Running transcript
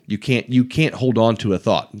You can't hold on to a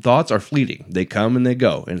thought. Thoughts are fleeting. They come and they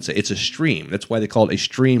go, and it's a stream. That's why they call it a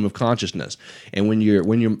stream of consciousness. And when you're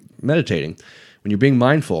meditating, when you're being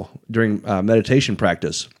mindful during meditation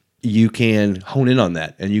practice, you can hone in on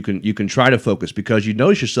that, and you can try to focus because you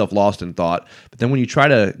notice yourself lost in thought. But then when you try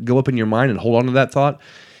to go up in your mind and hold on to that thought,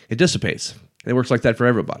 it dissipates. It works like that for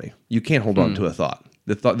everybody. You can't hold on to a thought.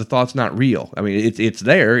 The thought's not real. I mean, it's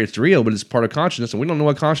there, it's real, but it's part of consciousness, and we don't know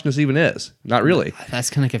what consciousness even is. Not really. That's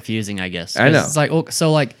kind of confusing, I guess. I know. It's like,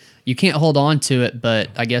 so like you can't hold on to it, but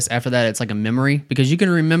I guess after that it's like a memory because you can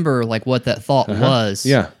remember like what that thought was.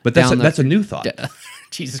 Yeah, but that's a new thought.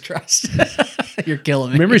 Jesus Christ, you're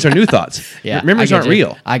killing me. Memories are new thoughts. Yeah, memories aren't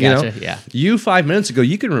real. I got you. Yeah, you 5 minutes ago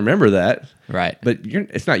you can remember that, right? But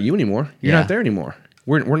it's not you anymore. You're not there anymore.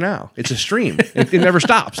 We're now. It's a stream. It never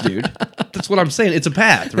stops, dude. That's what I'm saying. It's a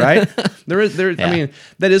path, right? I mean,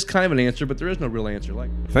 that is kind of an answer, but there is no real answer.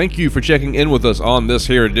 Thank you for checking in with us on this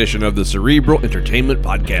here edition of the Cerebral Entertainment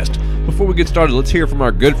Podcast. Before we get started, let's hear from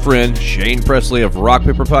our good friend Shane Presley of Rock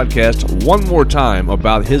Paper Podcast one more time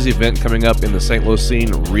about his event coming up in the St. Louis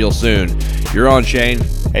scene real soon. You're on, Shane.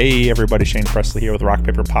 Hey, everybody. Shane Presley here with Rock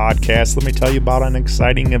Paper Podcast. Let me tell you about an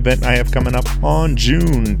exciting event I have coming up on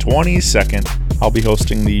June 22nd. I'll be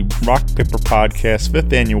hosting the Rock Paper Podcast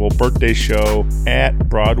 5th Annual Birthday Show at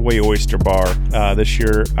Broadway Oyster Bar. This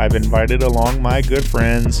year, I've invited along my good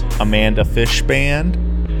friends Amanda Fish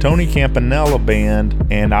Band, Tony Campanella Band,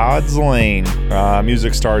 and Odds Lane.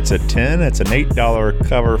 Music starts at 10. It's an $8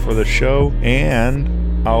 cover for the show, and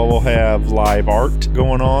I will have live art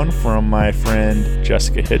going on from my friend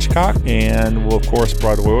Jessica Hitchcock, and of course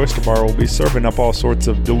Broadway Oyster Bar will be serving up all sorts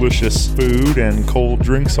of delicious food and cold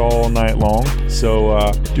drinks all night long.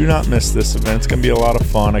 So do not miss this event. It's going to be a lot of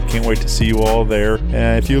fun. I can't wait to see you all there.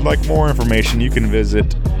 And if you'd like more information, you can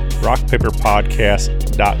visit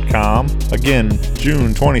rockpaperpodcast.com. Again,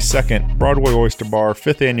 June 22nd, Broadway Oyster Bar,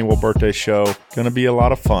 5th Annual Birthday Show. Going to be a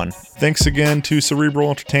lot of fun. Thanks again to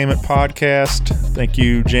Cerebral Entertainment Podcast. Thank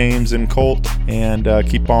you, James and Colt, and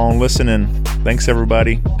keep on listening. Thanks,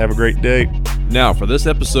 everybody. Have a great day. Now, for this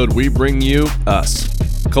episode, we bring you us.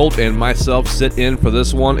 Colt and myself sit in for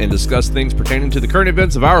this one and discuss things pertaining to the current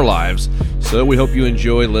events of our lives. So we hope you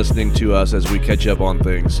enjoy listening to us as we catch up on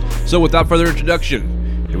things. So without further introduction,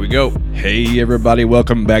 here we go. Hey, everybody.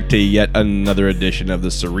 Welcome back to yet another edition of the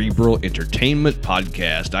Cerebral Entertainment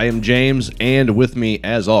Podcast. I am James, and with me,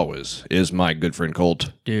 as always, is my good friend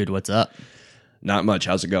Colt. Dude, what's up? Not much.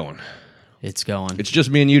 How's it going? It's going. It's just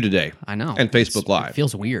me and you today. I know. And Facebook Live. It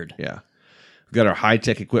feels weird. Yeah. We've got our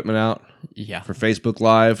high-tech equipment out. Yeah. For Facebook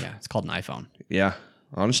Live. Yeah, it's called an iPhone. Yeah.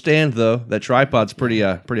 On a stand, though. That tripod's pretty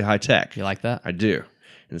high-tech. You like that? I do.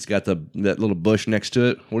 And it's got that little bush next to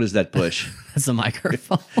it. What is that bush? That's a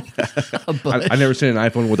microphone. A bush. I never seen an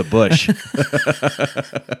iPhone with a bush.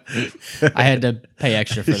 I had to pay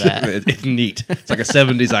extra for that. It's neat. It's like a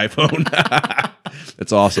 70s iPhone.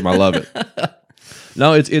 It's awesome. I love it.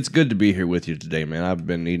 No, it's good to be here with you today, man. I've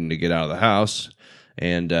been needing to get out of the house.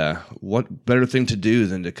 And what better thing to do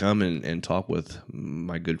than to come and talk with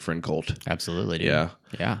my good friend Colt? Absolutely, dude. Yeah.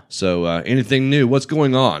 Yeah. So anything new? What's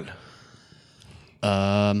going on?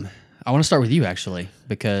 I want to start with you, actually,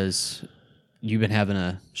 because you've been having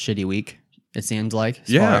a shitty week, it seems like,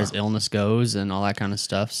 as far as illness goes and all that kind of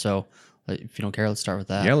stuff. So if you don't care, let's start with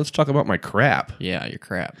that. Yeah, let's talk about my crap. Yeah, your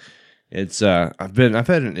crap. It's I've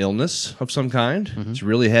had an illness of some kind. Mm-hmm. It's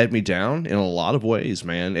really had me down in a lot of ways,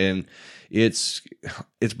 man. And it's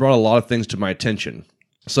brought a lot of things to my attention,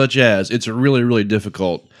 such as it's really, really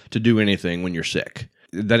difficult to do anything when you're sick.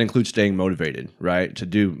 That includes staying motivated, right? To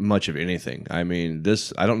do much of anything. I mean,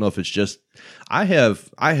 I don't know if it's just, I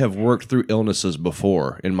have worked through illnesses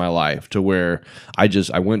before in my life to where I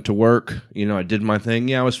went to work, I did my thing.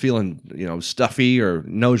 Yeah, I was feeling, stuffy or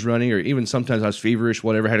nose running, or even sometimes I was feverish,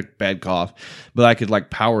 whatever, had a bad cough, but I could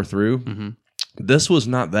power through. Mm-hmm. This was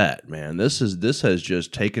not that, man. This has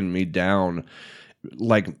just taken me down,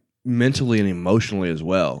 mentally and emotionally as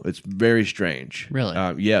well. It's very strange. Really?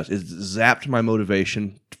 Yes, it's zapped my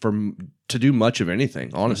motivation to do much of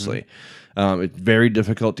anything, honestly. Mm-hmm. It's very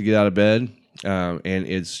difficult to get out of bed, and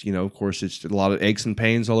it's, of course, it's a lot of aches and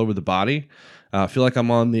pains all over the body. I feel like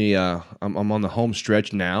I'm on the I'm on the home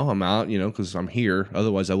stretch now. I'm out, because I'm here.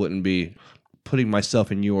 Otherwise, I wouldn't be putting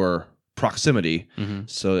myself in your proximity,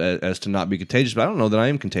 so as to not be contagious. But I don't know that I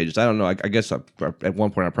am contagious. I don't know. I guess at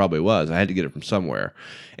one point I probably was. I had to get it from somewhere.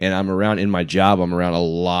 And I'm around, in my job, I'm around a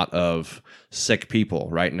lot of sick people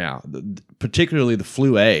right now. Particularly the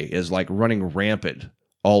flu A is running rampant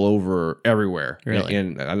all over everywhere. Really?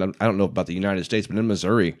 And I don't know about the United States, but in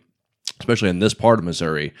Missouri, especially in this part of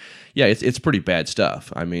Missouri, yeah, it's pretty bad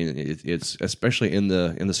stuff. I mean, it's especially in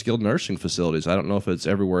the skilled nursing facilities. I don't know if it's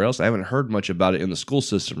everywhere else. I haven't heard much about it in the school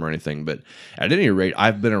system or anything, but at any rate,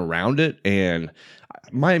 I've been around it, and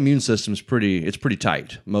my immune system's pretty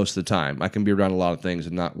tight most of the time. I can be around a lot of things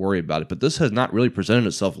and not worry about it, but this has not really presented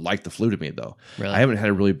itself like the flu to me, though. Really? I haven't had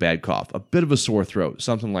a really bad cough, a bit of a sore throat,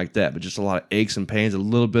 something like that, but just a lot of aches and pains, a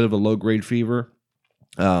little bit of a low-grade fever.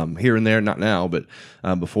 Here and there, not now, but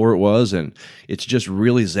before it was, and it's just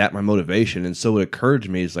really zapped my motivation. And so it occurred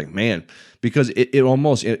to me, it's like, man, because it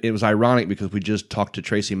was ironic because we just talked to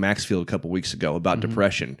Tracy Maxfield a couple weeks ago about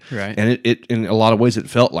depression, right? And it in a lot of ways it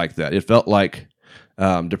felt like that. It felt like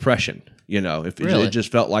depression. It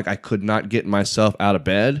just felt like I could not get myself out of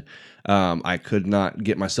bed. I could not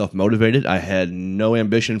get myself motivated. I had no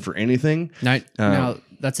ambition for anything. Now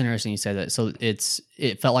that's interesting you say that. So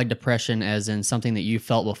it felt like depression as in something that you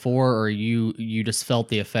felt before, or you just felt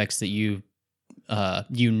the effects that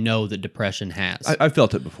that depression has. I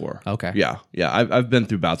felt it before. Okay. Yeah. I've been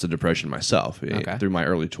through bouts of depression myself through my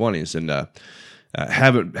early 20s, and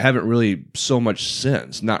haven't really so much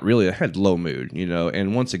since. Not really. I had low mood,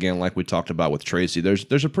 and once again, like we talked about with Tracy,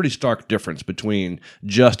 there's a pretty stark difference between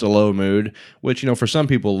just a low mood, which, for some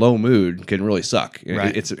people, low mood can really suck.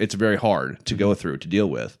 Right. It's very hard to go through, to deal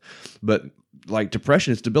with. But like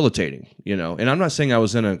depression is debilitating, and I'm not saying I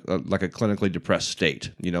was in a clinically depressed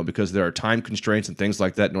state, because there are time constraints and things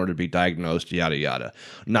like that in order to be diagnosed, yada, yada.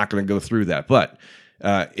 I'm not going to go through that, but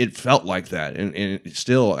it felt like that, and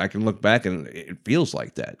still I can look back and it feels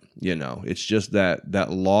like that. It's just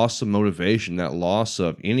that loss of motivation, that loss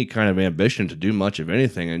of any kind of ambition to do much of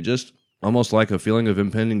anything, and just almost like a feeling of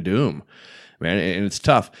impending doom, man. And it's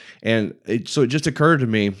tough. And so it just occurred to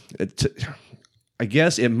me, I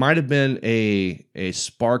guess it might have been a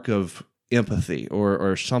spark of empathy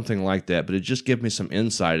or something like that, but it just gave me some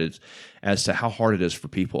insight as to how hard it is for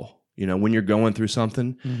people. When you're going through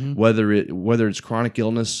something, whether it's chronic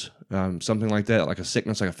illness, something like that, like a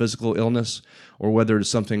sickness, like a physical illness, or whether it's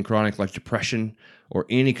something chronic like depression or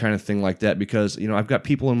any kind of thing like that, because, I've got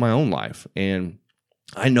people in my own life and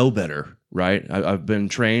I know better, right? I've been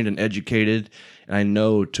trained and educated, and I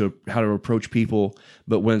know how to approach people.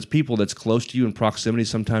 But when it's people that's close to you in proximity,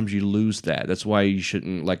 sometimes you lose that. That's why you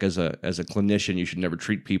shouldn't, like as a clinician, you should never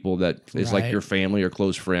treat people that is like your family or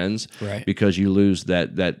close friends, right? Because you lose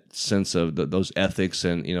that sense of those ethics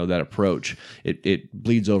and that approach. It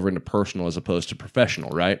bleeds over into personal as opposed to professional,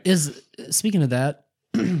 right? Speaking of that.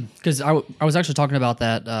 Because I was actually talking about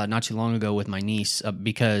that not too long ago with my niece,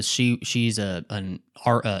 because she's an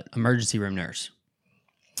emergency room nurse,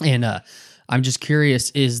 and I'm just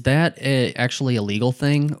curious: is that actually a legal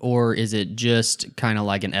thing, or is it just kind of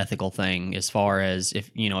like an ethical thing? As far as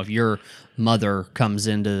if your mother comes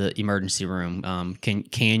into the emergency room,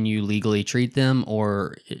 can you legally treat them,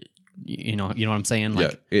 or you know what I'm saying?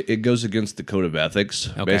 Like, yeah, it goes against the code of ethics,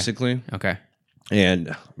 basically. Okay.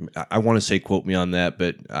 And I want to say, quote me on that,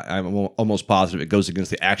 but I'm almost positive it goes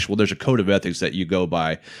against the actual. There's a code of ethics that you go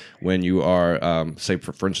by when you are, say,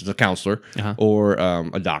 for instance, a counselor or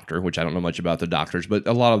a doctor, which I don't know much about the doctors, but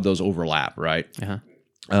a lot of those overlap, right?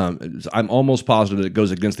 I'm almost positive that it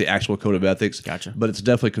goes against the actual code of ethics. Gotcha. But it's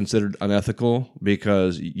definitely considered unethical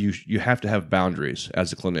because you have to have boundaries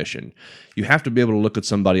as a clinician. You have to be able to look at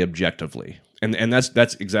somebody objectively. And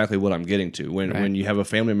that's exactly what I'm getting to. When you have a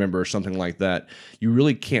family member or something like that, you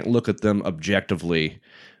really can't look at them objectively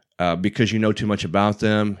because you know too much about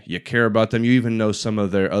them. You care about them. You even know some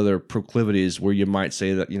of their other proclivities where you might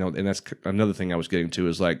say that, and that's another thing I was getting to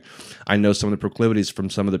is like, I know some of the proclivities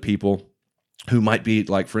from some of the people who might be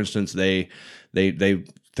like, for instance, they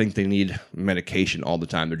think they need medication all the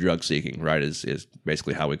time. They're drug seeking, right? Is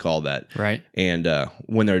basically how we call that. Right. And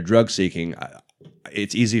when they're drug seeking,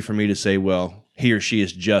 it's easy for me to say, well, he or she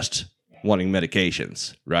is just wanting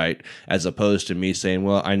medications, right? As opposed to me saying,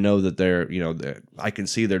 well, I know that I can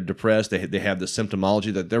see they're depressed. They have the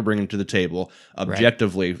symptomology that they're bringing to the table.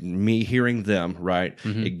 Objectively, me hearing them, right?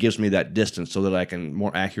 Mm-hmm. It gives me that distance so that I can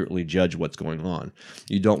more accurately judge what's going on.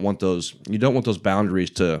 You don't want those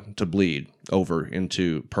boundaries to bleed over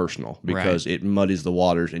into personal because it muddies the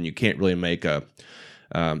waters and you can't really make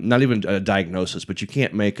not even a diagnosis, but you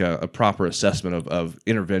can't make a proper assessment of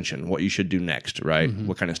intervention, what you should do next, right? Mm-hmm.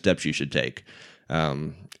 What kind of steps you should take.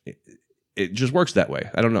 It just works that way.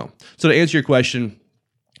 I don't know. So to answer your question,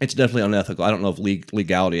 it's definitely unethical. I don't know if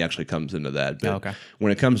legality actually comes into that. But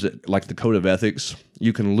when it comes to like the code of ethics,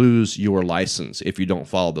 you can lose your license if you don't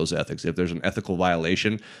follow those ethics. If there's an ethical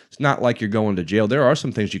violation, it's not like you're going to jail. There are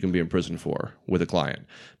some things you can be in prison for with a client,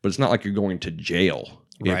 but it's not like you're going to jail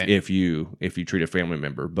Right. if you treat a family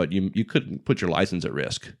member, but you couldn't put your license at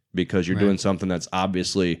risk because you're doing something that's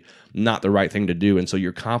obviously not the right thing to do, and so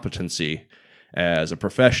your competency as a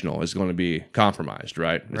professional is going to be compromised,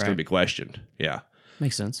 right? It's going to be questioned. Yeah,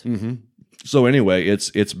 makes sense. Mm-hmm. So anyway,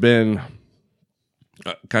 it's been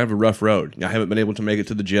kind of a rough road. I haven't been able to make it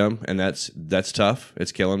to the gym, and that's tough.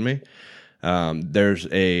 It's killing me. There's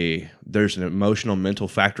an emotional, mental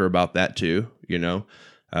factor about that too. You know.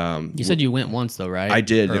 You said you went once though, right? I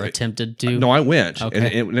did. Or attempted to? No, I went,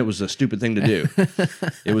 okay. and it was a stupid thing to do.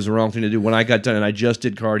 It was the wrong thing to do. When I got done, and I just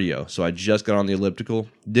did cardio, so I just got on the elliptical.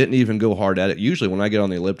 Didn't even go hard at it. Usually, when I get on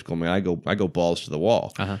the elliptical, man, I go balls to the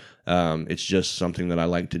wall. It's just something that I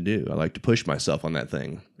like to do. I like to push myself on that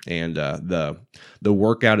thing. And the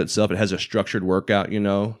workout itself, it has a structured workout, you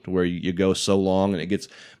know, to where you go so long, and it gets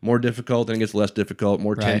more difficult, and it gets less difficult,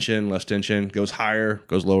 more tension, less tension, goes higher,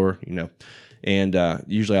 goes lower, you know. And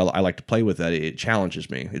usually I like to play with that. It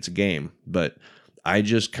challenges me. It's a game. But I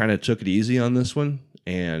just kind of took it easy on this one.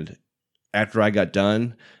 And after I got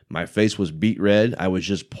done, my face was beet red. I was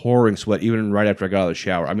just pouring sweat, even right after I got out of the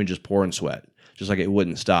shower. I mean, just pouring sweat, just like it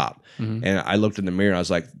wouldn't stop. Mm-hmm. And I looked in the mirror, and I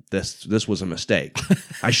was like, this was a mistake.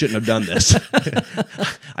 I shouldn't have done this.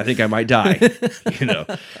 I think I might die, you know.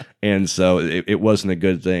 And so it wasn't a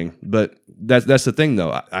good thing. But that's the thing,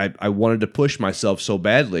 though. I wanted to push myself so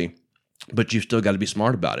badly. But you've still got to be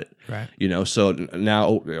smart about it, right? You know, so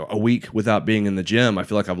now a week without being in the gym, I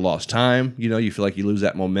feel like I've lost time. You know, you feel like you lose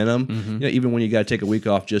that momentum. Mm-hmm. You know, even when you got to take a week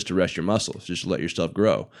off just to rest your muscles, just to let yourself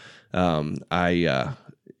grow.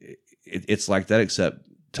 It's like that, except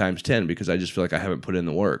times 10, because I just feel like I haven't put in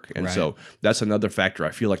the work, and so that's another factor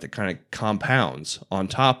I feel like that kind of compounds on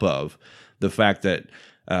top of the fact that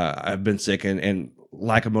I've been sick and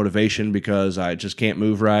lack of motivation because I just can't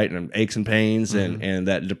move right, and aches and pains, mm-hmm. and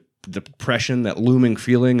that depression, that looming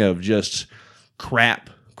feeling of just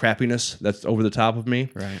crappiness that's over the top of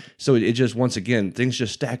me. Right. So it just, once again, things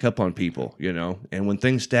just stack up on people, you know, and when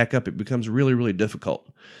things stack up, it becomes really, really difficult.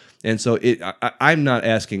 And so I'm not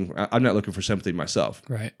looking for sympathy myself.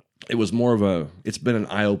 Right. It was more it's been an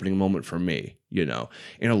eye-opening moment for me, you know,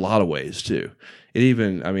 in a lot of ways too. I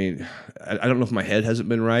don't know if my head hasn't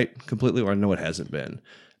been right completely, or I know it hasn't been.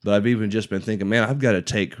 But I've even just been thinking, man, I've got to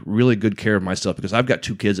take really good care of myself because I've got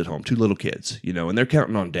 2 kids at home, 2 little kids, you know, and they're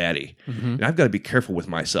counting on daddy. Mm-hmm. And I've got to be careful with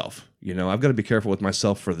myself. You know, I've got to be careful with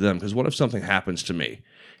myself for them, because what if something happens to me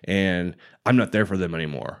and I'm not there for them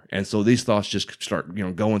anymore? And so these thoughts just start, you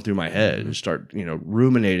know, going through my head and start, you know,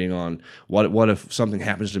 ruminating on what if something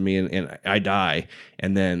happens to me and I die,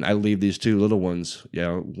 and then I leave these 2 little ones, you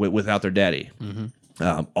know, without their daddy. Mm-hmm.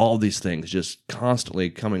 All these things just constantly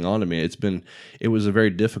coming on to me. It was a very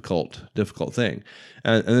difficult thing.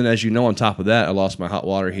 And then, as you know, on top of that, I lost my hot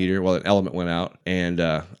water heater. Well, an element went out, and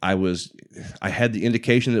I had the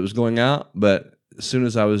indication that it was going out, but as soon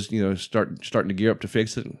as I was, you know, starting to gear up to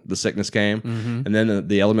fix it, the sickness came, mm-hmm. and then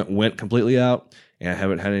the element went completely out, and I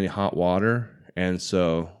haven't had any hot water. And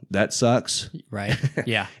so that sucks. Right.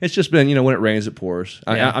 Yeah. It's just been, you know, when it rains, it pours.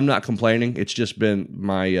 Yeah. I'm not complaining. It's just been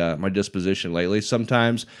my disposition lately.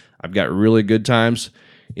 Sometimes I've got really good times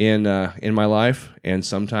in my life, and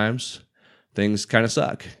sometimes things kind of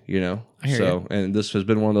suck, you know. I hear you. And this has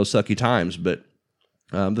been one of those sucky times. But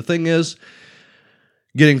the thing is,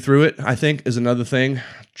 getting through it, I think, is another thing.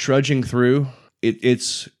 Trudging through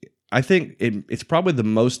it's. I think it's probably the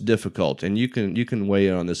most difficult, and you can weigh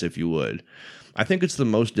in on this if you would. I think it's the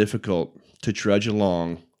most difficult to trudge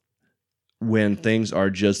along when things are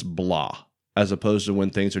just blah, as opposed to when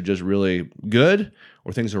things are just really good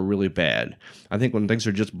or things are really bad. I think when things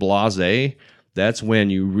are just blasé, that's when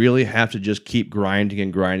you really have to just keep grinding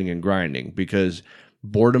and grinding and grinding, because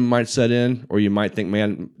boredom might set in, or you might think,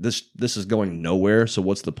 man, this is going nowhere, so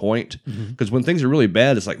what's the point? Because when things are really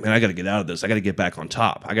bad, it's like, man, I got to get out of this. I got to get back on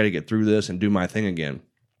top. I got to get through this and do my thing again.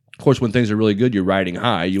 Of course, when things are really good, you're riding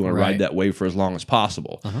high. You want to ride that wave for as long as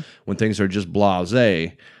possible. Uh-huh. When things are just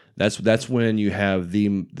blasé, that's when you have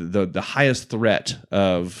the highest threat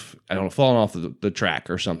of, I don't know, falling off the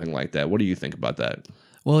track or something like that. What do you think about that?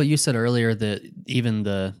 Well, you said earlier that even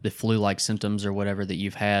the flu-like symptoms or whatever that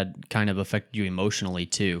you've had kind of affected you emotionally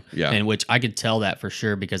too. Yeah. And which I could tell that for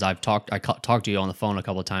sure, because I talked to you on the phone a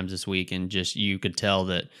couple of times this week, and just you could tell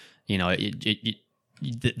that, you know,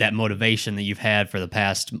 that motivation that you've had for the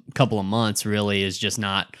past couple of months really is just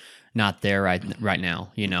not there right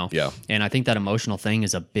now, you know. Yeah. And I think that emotional thing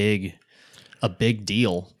is a big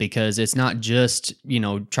deal, because it's not just, you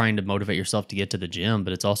know, trying to motivate yourself to get to the gym,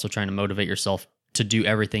 but it's also trying to motivate yourself to do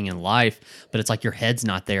everything in life. But it's like your head's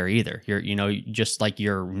not there either. You're, you know, just like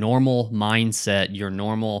your normal mindset, your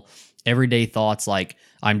normal everyday thoughts, like,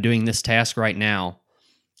 I'm doing this task right now,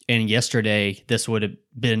 And yesterday, this would have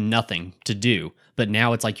been nothing to do. But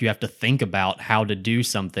now it's like you have to think about how to do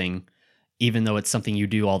something, even though it's something you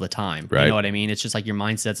do all the time. Right. You know what I mean? It's just like your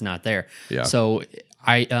mindset's not there. Yeah. So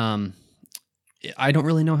I don't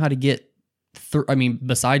really know how to get through. I mean,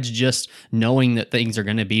 besides just knowing that things are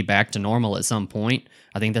going to be back to normal at some point,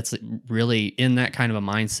 I think that's really, in that kind of a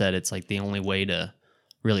mindset, it's like the only way to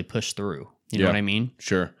really push through. You know what I mean?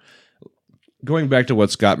 Sure. Going back to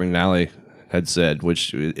what Scott McNally had said,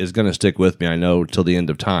 which is going to stick with me, I know, till the end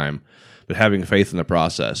of time, but having faith in the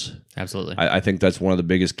process. Absolutely. I think that's one of the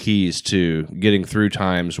biggest keys to getting through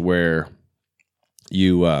times where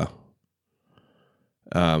you, where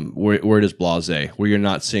it is blasé, where you're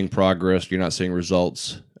not seeing progress, you're not seeing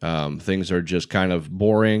results. Things are just kind of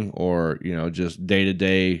boring, or, just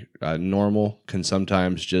day-to-day normal can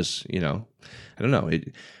sometimes just, I don't know.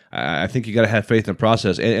 I think you got to have faith in the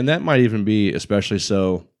process. And that might even be especially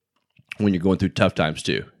so when you're going through tough times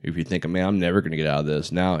too. If you think, man, I'm never going to get out of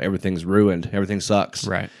this. Now everything's ruined. Everything sucks.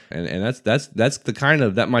 Right. And that's the kind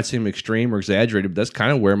of, that might seem extreme or exaggerated, but that's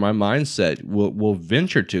kind of where my mindset will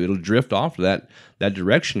venture to. It'll drift off to that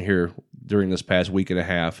direction here during this past week and a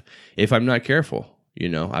half if I'm not careful.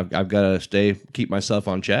 I've got to keep myself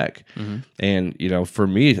on check. Mm-hmm. And, for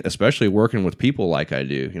me, especially working with people like I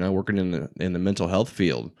do, working in the mental health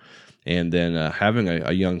field, and then having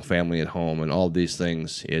a young family at home and all these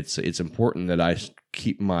things, it's important that I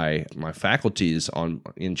keep my faculties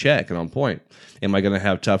in check and on point. Am I going to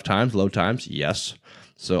have tough times, low times? Yes.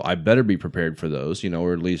 So I better be prepared for those,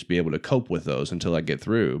 or at least be able to cope with those until I get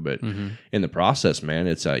through. But in the process, man,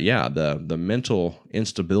 it's the mental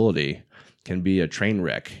instability can be a train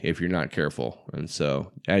wreck if you're not careful. And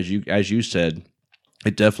so, as you said,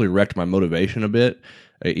 it definitely wrecked my motivation a bit,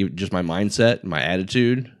 just my mindset, my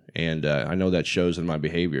attitude, and I know that shows in my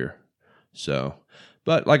behavior. So,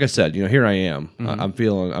 but like I said, here I am. I'm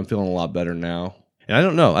feeling a lot better now. And I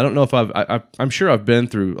don't know if I'm sure I've been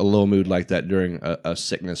through a low mood like that during a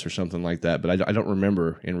sickness or something like that, but I don't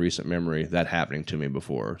remember in recent memory that happening to me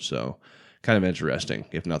before. So, kind of interesting,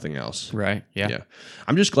 if nothing else. Right. Yeah. Yeah.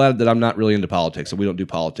 I'm just glad that I'm not really into politics and we don't do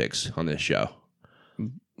politics on this show.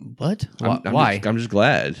 What? Why? I'm just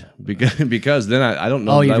glad because then I don't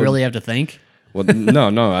know. Oh, you really have to think? Well,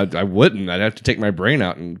 no, I wouldn't. I'd have to take my brain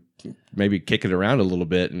out and maybe kick it around a little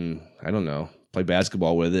bit, and I don't know, play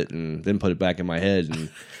basketball with it, and then put it back in my head and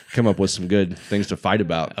come up with some good things to fight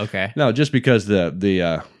about. Okay. No, just because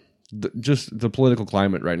the political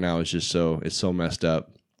climate right now is just so messed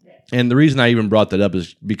up. And the reason I even brought that up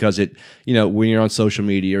is because it, when you're on social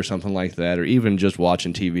media or something like that, or even just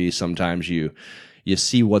watching TV, sometimes you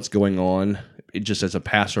see what's going on just as a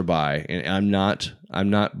passerby, and I'm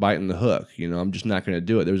not biting the hook. I'm just not going to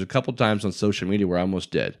do it. There was a couple times on social media where I almost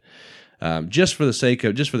did, just for the sake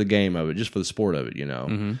of, just for the game of it, just for the sport of it,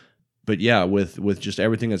 Mm-hmm. But yeah, with just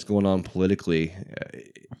everything that's going on politically,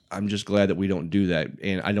 I'm just glad that we don't do that.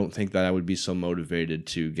 And I don't think that I would be so motivated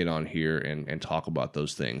to get on here and talk about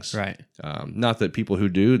those things. Right. Not that people who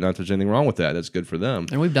do, not that there's anything wrong with that. That's good for them.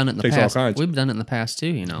 And we've done it in the Takes past. all kinds. We've done it in the past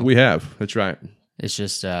too, We have. That's right. It's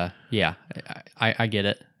just, I get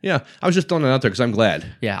it. Yeah. I was just throwing it out there because I'm glad.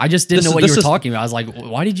 Yeah. I just didn't know what you were talking about. I was like,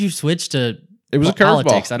 why did you switch to It was a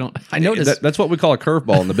politics? curveball. I noticed. That's what we call a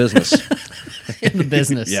curveball in the business. In the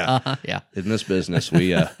business. Yeah. Yeah. In this business,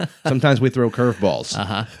 we sometimes we throw curveballs.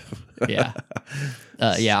 Yeah.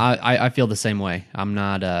 I feel the same way. I'm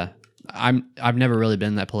not. I've never really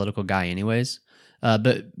been that political guy, anyways.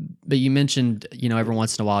 But you mentioned, every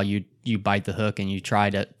once in a while you bite the hook and you try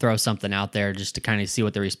to throw something out there just to kind of see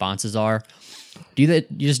what the responses are. You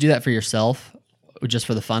just do that for yourself, just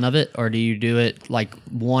for the fun of it, or do you do it like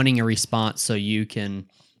wanting a response so you can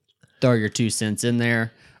throw your 2 cents in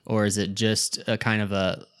there, or is it just a kind of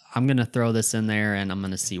I'm going to throw this in there and I'm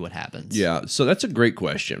going to see what happens? Yeah, so that's a great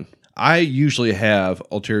question. I usually have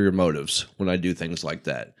ulterior motives when I do things like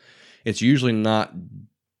that. It's usually not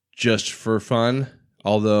just for fun,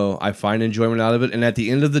 although I find enjoyment out of it. And at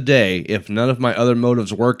the end of the day, if none of my other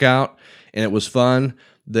motives work out and it was fun,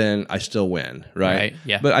 then I still win, right?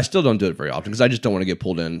 Yeah. But I still don't do it very often because I just don't want to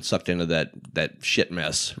get sucked into that shit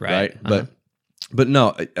mess, right? But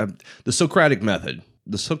no, the Socratic method.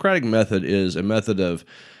 The Socratic method is a method of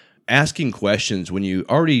asking questions when you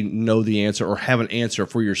already know the answer or have an answer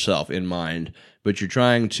for yourself in mind, but you're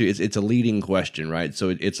trying to, it's a leading question, right?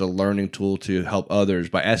 So it's a learning tool to help others.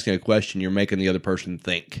 By asking a question, you're making the other person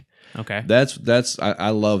think. Okay. I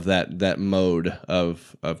love that mode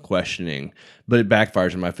of questioning, but it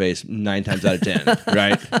backfires in my face 9 times out of 10,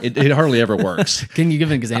 right? It hardly ever works. Can you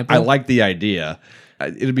give an example? I like the idea.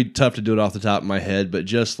 It'd be tough to do it off the top of my head, but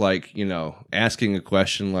just like, asking a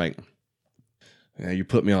question like, Yeah, you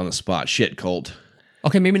put me on the spot. Shit, Colt.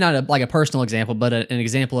 Okay, maybe not like a personal example, but an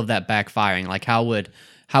example of that backfiring. Like how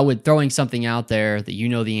would throwing something out there that you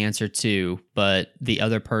know the answer to, but the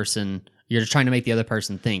other person, you're just trying to make the other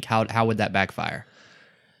person think, how would that backfire?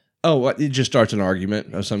 Oh, well, it just starts an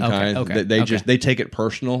argument of some kind. Okay, They take it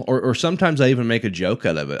personal, or sometimes I even make a joke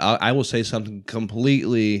out of it. I will say something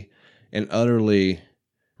completely and utterly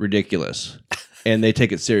ridiculous, and they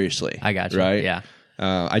take it seriously. I got you. Right? Yeah.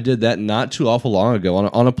 I did that not too awful long ago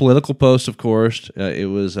on a political post, of course. It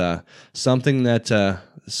was something that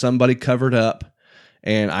somebody covered up,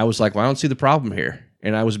 and I was like, well, I don't see the problem here.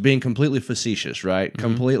 And I was being completely facetious, right? Mm-hmm.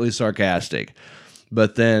 Completely sarcastic.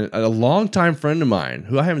 But then a longtime friend of mine,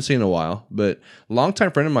 who I haven't seen in a while, but a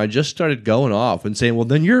longtime friend of mine just started going off and saying, well,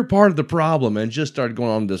 then you're part of the problem, and just started going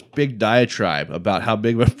on this big diatribe about how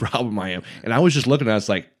big of a problem I am. And I was just looking at it, it's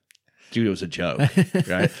like, dude, it was a joke,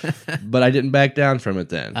 right? But I didn't back down from it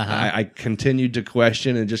then. I continued to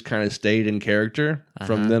question and just kind of stayed in character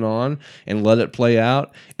from then on and let it play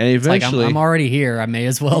out. And eventually... I'm already here. I may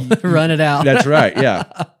as well run it out. That's right, yeah.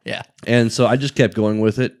 Yeah. And so I just kept going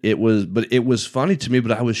with it. It was funny to me,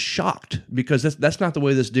 but I was shocked because that's not the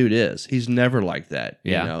way this dude is. He's never like that.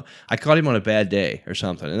 Yeah. You know? I caught him on a bad day or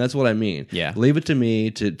something, and that's what I mean. Yeah. Leave it to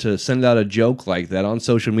me to send out a joke like that on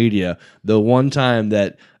social media the one time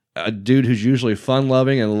that a dude who's usually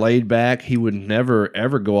fun-loving and laid back, he would never,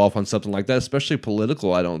 ever go off on something like that, especially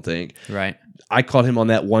political, I don't think. Right. I caught him on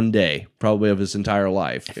that one day, probably of his entire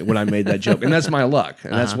life, when I made that joke. And that's my luck.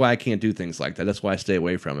 And that's why I can't do things like that. That's why I stay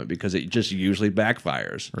away from it, because it just usually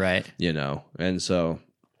backfires. Right. You know? And so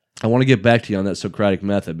I want to get back to you on that Socratic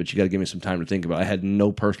method, but you got to give me some time to think about it. I had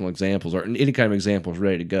no personal examples or any kind of examples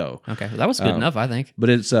ready to go. Okay. Well, that was good enough, I think. But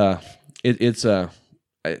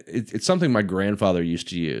it's something my grandfather used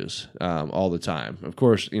to use all the time. Of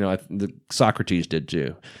course, you know, Socrates did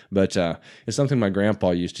too. But it's something my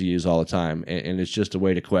grandpa used to use all the time, and it's just a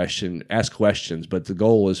way to ask questions. But the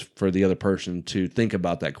goal is for the other person to think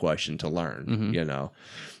about that question, to learn. Mm-hmm. You know,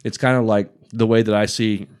 it's kind of like the way that I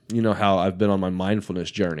see. You know how I've been on my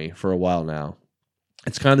mindfulness journey for a while now.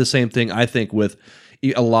 It's kind of the same thing, I think, with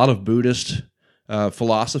a lot of Buddhist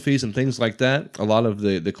philosophies and things like that. A lot of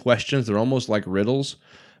the questions, they're almost like riddles.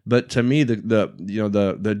 But to me,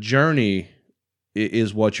 the journey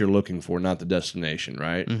is what you're looking for, not the destination,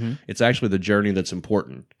 right? Mm-hmm. It's actually the journey that's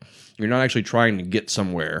important. You're not actually trying to get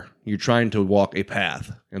somewhere. You're trying to walk a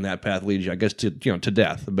path, and that path leads you, I guess, to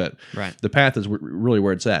death. But the path is really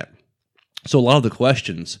where it's at. So a lot of the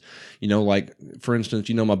questions, you know, like for instance,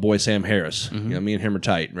 you know, my boy Sam Harris. Mm-hmm. You know, me and him are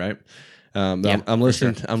tight, right? I'm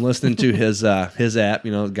listening. Sure. I'm listening to his app,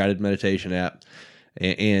 you know, guided meditation app.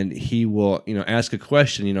 And he will, you know, ask a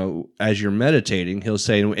question, you know, as you're meditating, he'll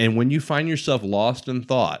say, and when you find yourself lost in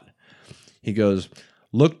thought, he goes,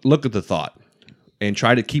 look at the thought and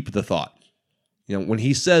try to keep the thought. You know, when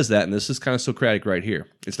he says that, and this is kind of Socratic right here,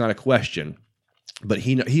 it's not a question, but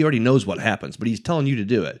he already knows what happens, but he's telling you to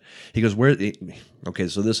do it. He goes, okay,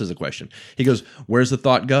 so this is a question. He goes, where's the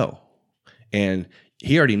thought go? And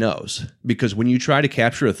he already knows, because when you try to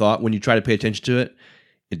capture a thought, when you try to pay attention to it,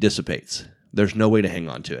 it dissipates. There's no way to hang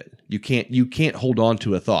on to it. You can't hold on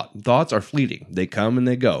to a thought. Thoughts are fleeting. They come and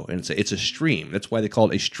they go, and it's a stream. That's why they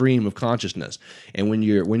call it a stream of consciousness. And when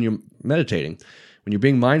you're meditating, when you're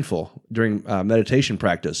being mindful during meditation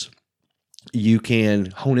practice, you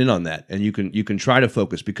can hone in on that, and you can try to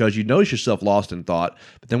focus, because you notice yourself lost in thought.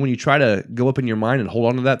 But then when you try to go up in your mind and hold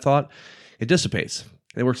on to that thought, it dissipates.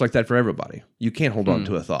 It works like that for everybody. You can't hold on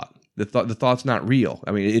to a thought. The thought's not real.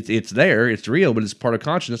 I mean, it's there, it's real, but it's part of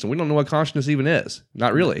consciousness, and we don't know what consciousness even is.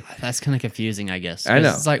 Not really. That's kind of confusing, I guess. I know.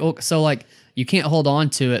 It's like, so like you can't hold on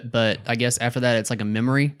to it, but I guess after that, it's like a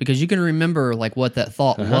memory, because you can remember like what that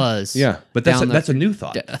thought was. Yeah, but that's a new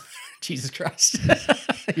thought. Jesus Christ,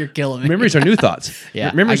 you're killing me. Memories are new thoughts.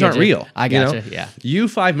 Yeah, memories aren't real. I got you. Yeah, you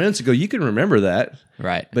 5 minutes ago, you can remember that,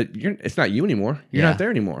 right? But it's not you anymore. You're not there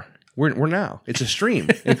anymore. We're now. It's a stream.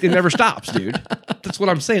 It never stops, dude. That's what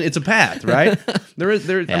I'm saying. It's a path, right?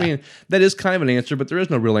 There. Yeah. I mean, that is kind of an answer, but there is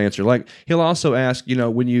no real answer. Like he'll also ask, you know,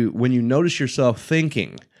 when you notice yourself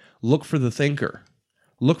thinking, look for the thinker,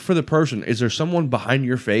 look for the person. Is there someone behind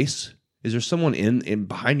your face? Is there someone in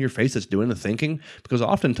behind your face that's doing the thinking? Because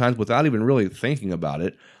oftentimes, without even really thinking about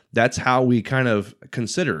it, that's how we kind of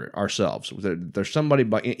consider ourselves. There's somebody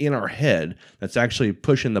in our head that's actually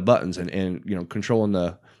pushing the buttons and you know, controlling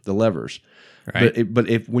the levers. Right. But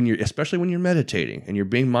especially when you're meditating and you're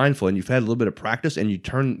being mindful and you've had a little bit of practice and you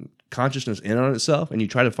turn consciousness in on itself and you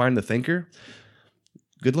try to find the thinker,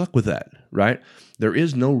 good luck with that, right? There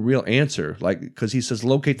is no real answer, like, because he says,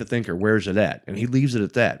 locate the thinker, where's it at? And he leaves it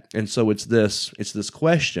at that. And so it's this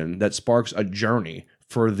question that sparks a journey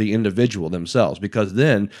for the individual themselves, because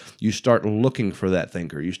then you start looking for that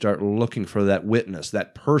thinker. You start looking for that witness,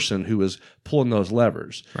 that person who is pulling those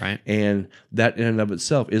levers. Right. And that in and of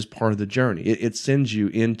itself is part of the journey. It sends you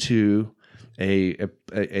into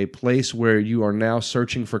a place where you are now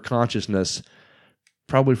searching for consciousness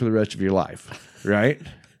probably for the rest of your life, right?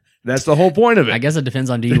 That's the whole point of it. I guess it depends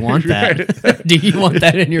on, do you want that? Do you want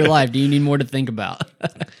that in your life? Do you need more to think about?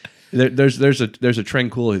 There's a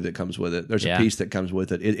tranquility that comes with it. There's a peace that comes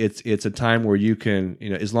with it. It's a time where you can,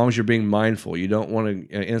 as long as you're being mindful, you don't want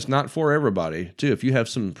to, and it's not for everybody too. If you have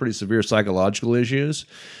some pretty severe psychological issues,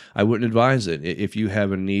 I wouldn't advise it. If you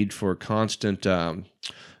have a need for constant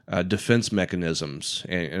defense mechanisms,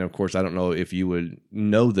 and of course, I don't know if you would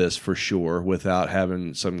know this for sure without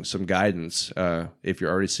having some guidance. If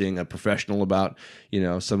you're already seeing a professional about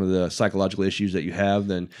some of the psychological issues that you have,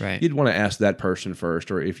 then you'd want to ask that person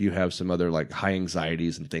first. Or if you have some other like high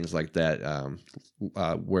anxieties and things like that,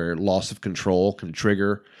 where loss of control can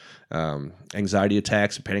trigger anxiety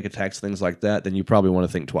attacks, panic attacks, things like that, then you probably want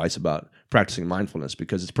to think twice about practicing mindfulness,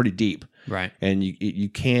 because it's pretty deep, right? And you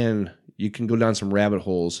can go down some rabbit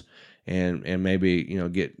holes and maybe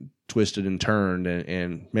get twisted and turned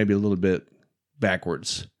and maybe a little bit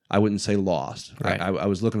backwards. I wouldn't say lost. Right. I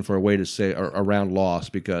was looking for a way to say around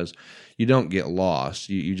lost, because you don't get lost.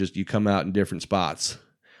 You come out in different spots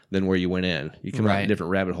than where you went in. You come out in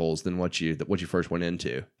different rabbit holes than what you first went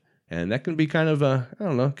into, and that can be kind of I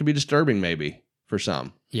don't know. It can be disturbing maybe for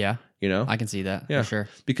some. Yeah. I can see that. Yeah. For sure.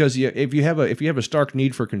 Because if you have a stark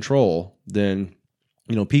need for control, then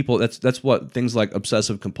people, that's what things like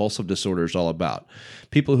obsessive compulsive disorder is all about.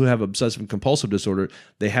 People who have obsessive compulsive disorder,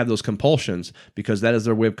 they have those compulsions because that is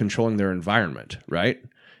their way of controlling their environment, right?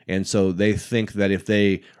 And so they think that if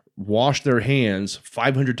they wash their hands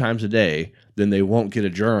 500 times a day, then they won't get a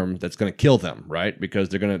germ that's going to kill them, right? Because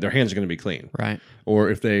their hands are going to be clean. Right. Or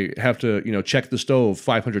if they have to, check the stove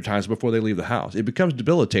 500 times before they leave the house, it becomes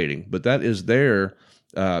debilitating. But that is their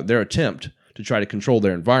attempt to try to control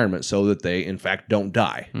their environment so that they, in fact, don't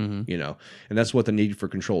die, and that's what the need for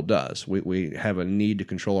control does. We have a need to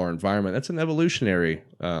control our environment. That's an evolutionary...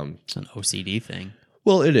 it's an OCD thing.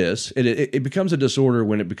 Well, it is. It becomes a disorder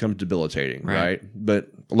when it becomes debilitating, right? But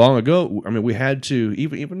long ago, we had to,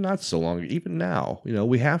 even not so long, even now,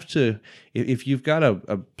 we have to, if you've got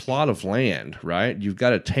a plot of land, right, you've got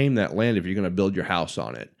to tame that land if you're going to build your house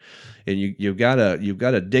on it. And you've got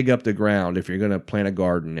to dig up the ground if you're going to plant a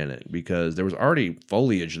garden in it, because there was already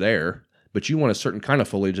foliage there, but you want a certain kind of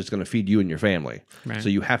foliage that's going to feed you and your family. Right. So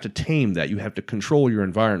you have to tame that. You have to control your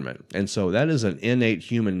environment. And so that is an innate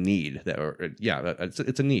human need.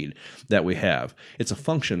 It's a need that we have. It's a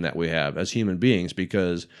function that we have as human beings,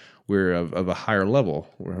 because we're of a higher level,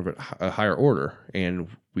 we're of a higher order, and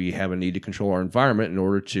we have a need to control our environment in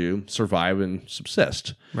order to survive and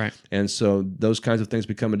subsist. Right. And so those kinds of things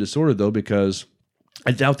become a disorder, though, because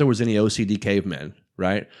I doubt there was any OCD cavemen,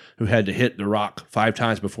 right, who had to hit the rock 5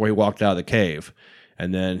 times before he walked out of the cave,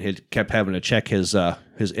 and then he kept having to check his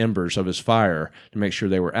embers of his fire to make sure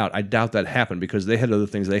they were out. I doubt that happened, because they had other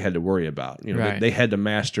things they had to worry about. They had to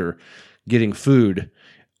master getting food,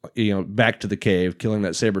 back to the cave, killing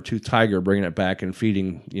that saber-toothed tiger, bringing it back and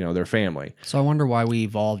feeding, their family. So I wonder why we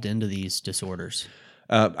evolved into these disorders.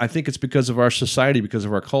 I think it's because of our society, because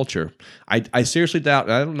of our culture. I seriously doubt,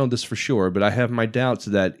 I don't know this for sure, but I have my doubts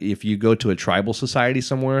that if you go to a tribal society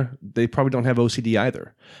somewhere, they probably don't have OCD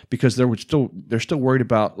either, because they're still worried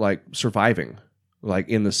about like surviving, like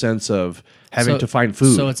in the sense of having to find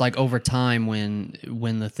food. So it's like over time when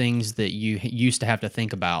the things that you used to have to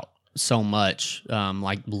think about so much,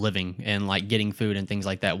 like living and like getting food and things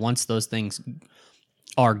like that, once those things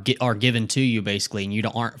are given to you basically, and you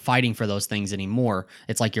aren't fighting for those things anymore,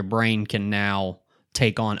 it's like your brain can now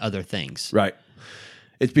take on other things. Right.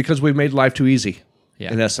 It's because we've made life too easy,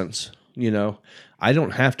 in essence. I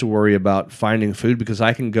don't have to worry about finding food, because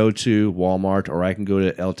I can go to Walmart, or I can go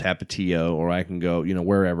to El Tapatio, or I can go,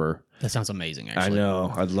 wherever. That sounds amazing, actually. I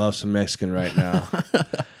know. I'd love some Mexican right now.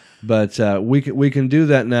 But we can do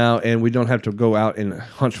that now, and we don't have to go out and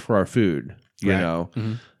hunt for our food, you know.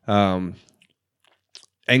 Mm-hmm.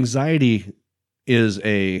 Anxiety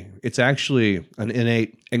it's actually an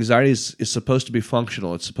innate, anxiety is supposed to be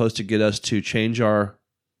functional. It's supposed to get us to change our,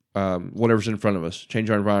 whatever's in front of us, change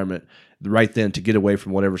our environment right then to get away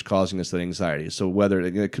from whatever's causing us that anxiety. So whether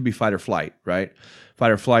it could be fight or flight, right?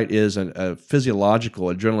 Fight or flight is a physiological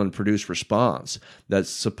adrenaline-produced response that's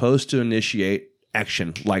supposed to initiate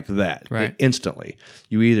action like that right. instantly.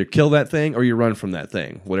 You either kill that thing or you run from that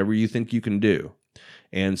thing, whatever you think you can do.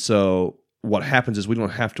 And so what happens is we don't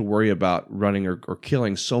have to worry about running or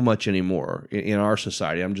killing so much anymore in our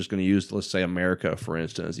society. I'm just going to use, let's say, America, for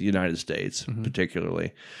instance, the United States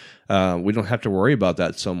particularly. We don't have to worry about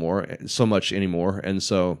that so much anymore. And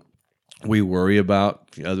so we worry about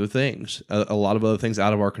other things, a lot of other things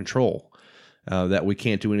out of our control that we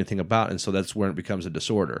can't do anything about. And so that's when it becomes a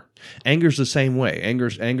disorder. Anger's the same way.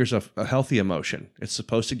 Anger's a healthy emotion. It's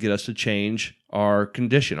supposed to get us to change our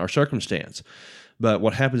condition, our circumstance. But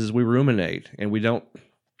what happens is we ruminate, and we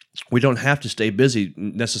don't have to stay busy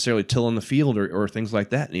necessarily tilling the field or things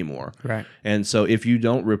like that anymore. Right. And so if you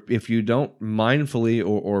don't mindfully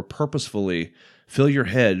or purposefully fill your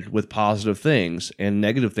head with positive things and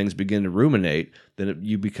negative things begin to ruminate, then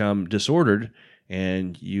you become disordered,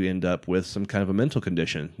 and you end up with some kind of a mental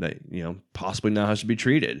condition that possibly now has to be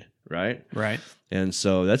treated. Right. Right. And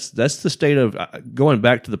so that's the state of going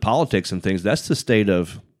back to the politics and things. That's the state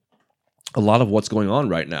of a lot of what's going on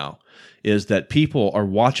right now, is that people are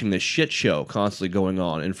watching this shit show constantly going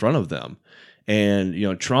on in front of them.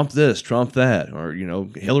 And, Trump this, Trump that, or,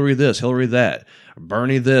 Hillary this, Hillary that,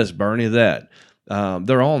 Bernie this, Bernie that.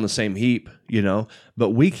 They're all in the same heap, but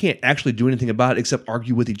we can't actually do anything about it except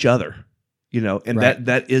argue with each other, and right.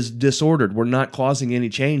 that is disordered. We're not causing any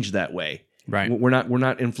change that way. Right. We're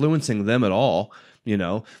not influencing them at all.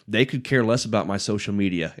 They could care less about my social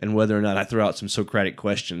media and whether or not I throw out some Socratic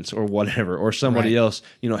questions or whatever, or somebody else,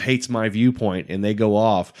 hates my viewpoint and they go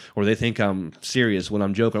off, or they think I'm serious when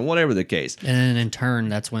I'm joking, whatever the case. And then in turn,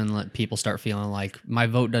 that's when people start feeling like my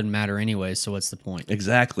vote doesn't matter anyway, so what's the point?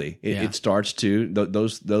 Exactly. It starts to,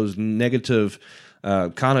 those negative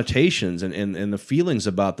connotations and the feelings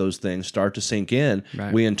about those things start to sink in.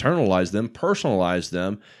 Right. We internalize them, personalize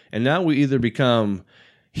them, and now we either become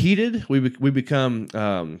heated, we become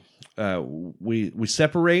we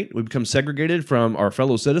separate, we become segregated from our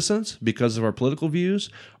fellow citizens because of our political views,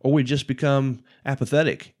 or we just become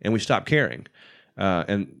apathetic and we stop caring.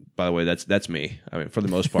 And by the way, that's me. I mean, for the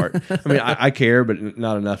most part, I care, but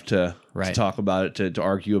not enough to talk about it, to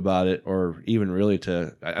argue about it, or even really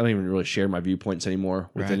I don't even really share my viewpoints anymore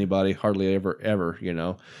with anybody. Hardly ever.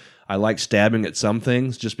 I like stabbing at some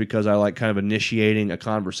things just because I like kind of initiating a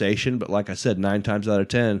conversation. But like I said, 9 times out of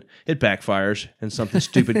 10, it backfires and something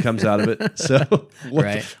stupid comes out of it. So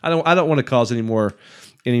I don't want to cause any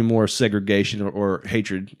more segregation or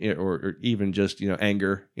hatred or even just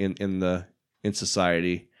anger in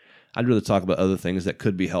society. I'd rather talk about other things that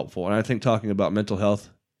could be helpful. And I think talking about mental health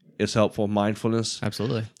is helpful. Mindfulness,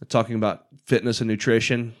 absolutely. Talking about fitness and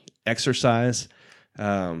nutrition, exercise.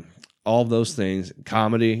 All of those things,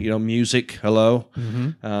 comedy, music, hello.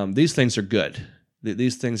 Mm-hmm. These things are good.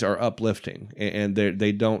 These things are uplifting, and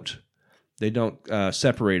they don't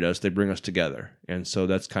separate us. They bring us together. And so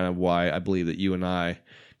that's kind of why I believe that you and I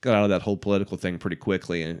got out of that whole political thing pretty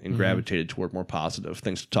quickly and gravitated toward more positive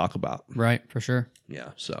things to talk about. Right, for sure.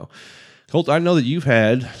 Yeah. So, Colt, I know that you've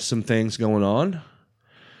had some things going on.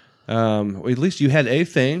 At least you had a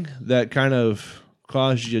thing that kind of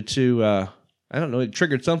caused you to... I don't know. It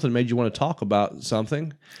triggered something, made you want to talk about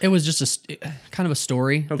something. It was just kind of a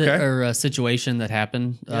story or a situation that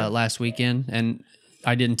happened last weekend, and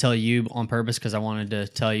I didn't tell you on purpose because I wanted to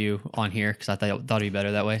tell you on here because I thought it'd be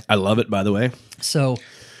better that way. I love it, by the way. So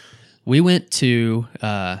we went to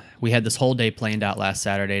we had this whole day planned out last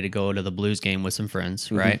Saturday to go to the Blues game with some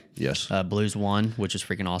friends, right? Yes. Blues won, which is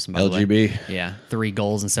freaking awesome, by the way. LGB. Yeah, 3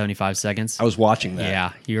 goals in 75 seconds. I was watching that.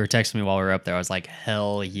 Yeah, you were texting me while we were up there. I was like,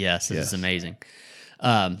 hell yes, this is amazing.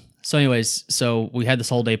 So anyways, we had this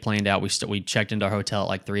whole day planned out. We checked into our hotel at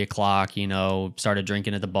like 3 o'clock, started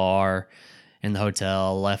drinking at the bar in the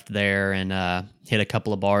hotel, left there and hit a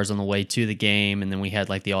couple of bars on the way to the game. And then we had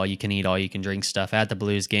like the all you can eat, all you can drink stuff at the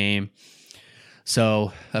Blues game.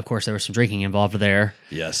 So of course there was some drinking involved there.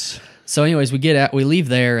 Yes. So anyways, we leave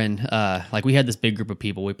there and we had this big group of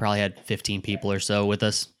people. We probably had 15 people or so with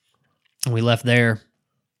us. And we left there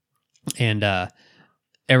and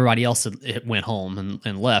everybody else went home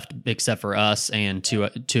and left except for us and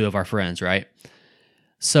two of our friends, right?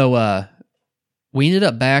 So we ended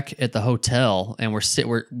up back at the hotel, and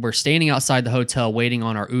we're standing outside the hotel waiting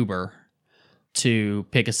on our Uber to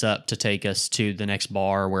pick us up to take us to the next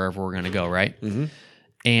bar or wherever we're going to go, right? Mm-hmm.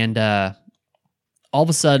 And all of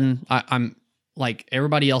a sudden, I'm like,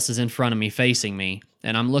 everybody else is in front of me, facing me,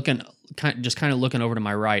 and I'm looking, kind of looking over to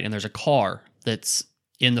my right, and there's a car that's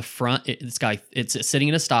in the front. It's sitting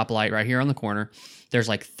at a stoplight right here on the corner. There's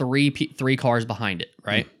like three cars behind it,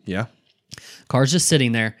 right? Yeah. Car's just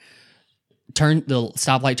sitting there. The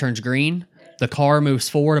stoplight turns green. The car moves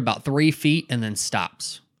forward about 3 feet and then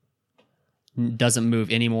stops. Doesn't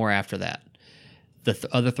move anymore after that. The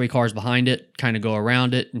other 3 cars behind it kind of go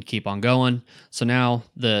around it and keep on going. So now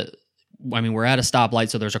we're at a stoplight,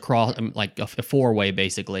 so there's a cross, like a 4-way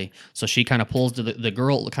basically. So she kind of pulls to the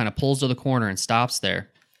girl kind of pulls to the corner and stops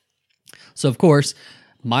there. So of course,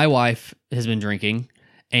 my wife has been drinking,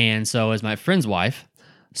 and so has my friend's wife.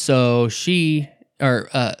 So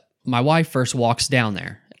my wife first walks down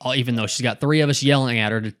there. Even though she's got 3 of us yelling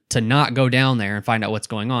at her to not go down there and find out what's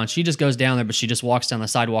going on. She just goes down there, but she just walks down the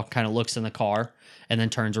sidewalk, kind of looks in the car, and then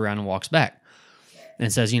turns around and walks back.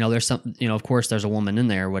 And says, there's some, of course there's a woman in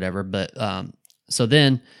there or whatever. But so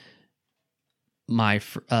then my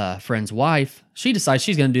friend's wife, she decides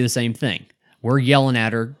she's going to do the same thing. We're yelling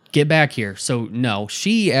at her, get back here. So no,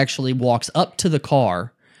 she actually walks up to the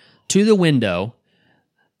car, to the window.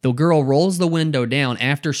 The girl rolls the window down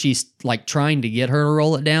after she's like trying to get her to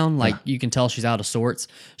roll it down. Like you can tell she's out of sorts.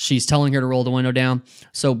 She's telling her to roll the window down.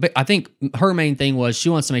 So I think her main thing was she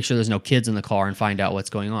wants to make sure there's no kids in the car and find out what's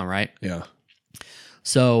going on, right? Yeah.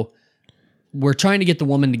 So we're trying to get the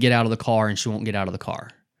woman to get out of the car and she won't get out of the car.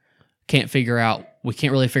 We can't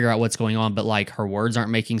really figure out what's going on, but like her words aren't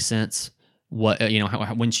making sense.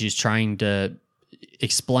 When she's trying to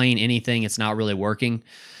explain anything, it's not really working.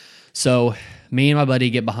 So me and my buddy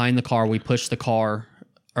get behind the car. We push the car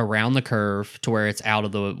around the curve to where it's out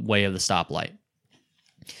of the way of the stoplight.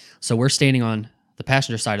 So we're standing on the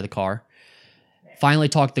passenger side of the car. Finally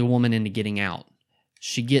talk the woman into getting out.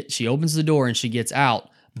 She opens the door and she gets out,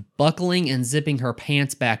 buckling and zipping her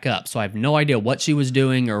pants back up. So I have no idea what she was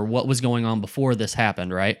doing or what was going on before this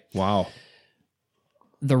happened, right? Wow.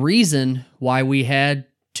 The reason why we had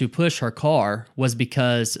to push her car was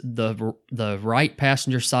because the right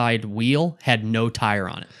passenger side wheel had no tire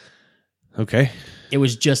on it. Okay. It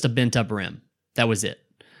was just a bent up rim. That was it.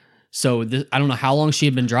 So I don't know how long she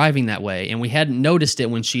had been driving that way, and we hadn't noticed it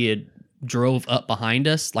when she had drove up behind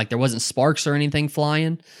us. Like there wasn't sparks or anything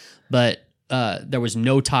flying, but there was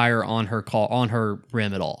no tire on her car, on her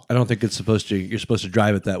rim at all. I don't think you're supposed to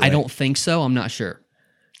drive it that way. I don't think so. I'm not sure.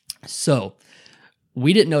 So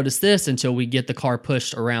we didn't notice this until we get the car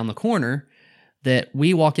pushed around the corner, that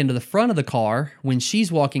we walk into the front of the car when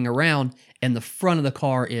she's walking around and the front of the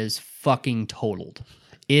car is fucking totaled.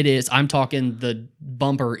 It is, I'm talking the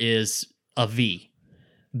bumper is a V,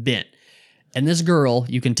 bent. And this girl,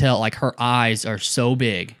 you can tell like her eyes are so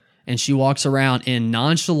big, and she walks around and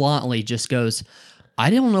nonchalantly just goes, I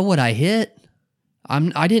don't know what I hit.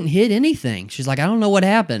 I didn't hit anything. She's like, I don't know what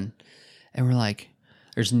happened. And we're like,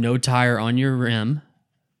 there's no tire on your rim.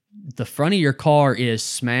 The front of your car is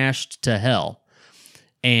smashed to hell.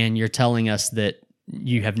 And you're telling us that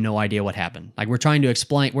you have no idea what happened. Like we're trying to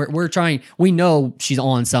explain, we know she's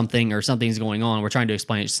on something or something's going on. We're trying to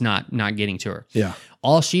explain it's not getting to her. Yeah.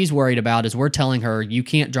 All she's worried about is we're telling her, you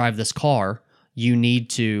can't drive this car. You need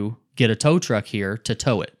to get a tow truck here to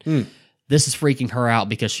tow it. This is freaking her out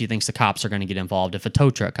because she thinks the cops are going to get involved if a tow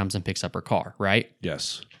truck comes and picks up her car, right?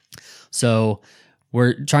 Yes. So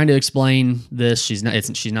we're trying to explain this. She's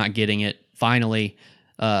not getting it. Finally,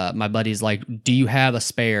 my buddy's like, do you have a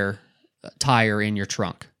spare tire in your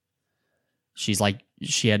trunk? She's like,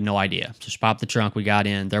 she had no idea. So she popped the trunk. We got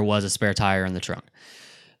in. There was a spare tire in the trunk.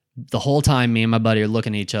 The whole time, me and my buddy are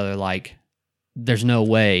looking at each other like, there's no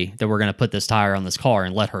way that we're going to put this tire on this car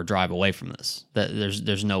and let her drive away from this.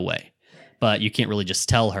 There's no way. But you can't really just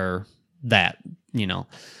tell her that,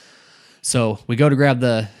 So we go to grab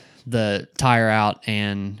the tire out,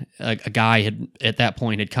 and a guy at that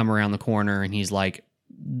point had come around the corner, and he's like,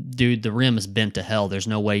 dude, the rim is bent to hell. There's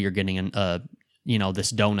no way you're getting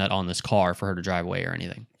this donut on this car for her to drive away or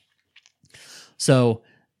anything. So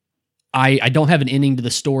I don't have an ending to the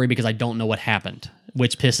story because I don't know what happened,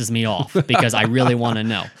 which pisses me off because I really want to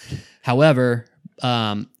know. However,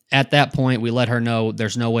 at that point, we let her know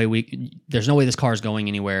there's no way this car is going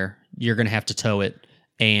anywhere. You're going to have to tow it,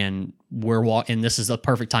 and and this is a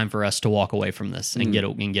perfect time for us to walk away from this and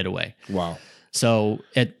get away. Wow. So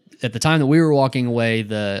at the time that we were walking away,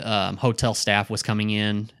 the hotel staff was coming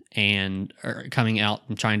in coming out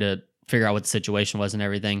and trying to figure out what the situation was and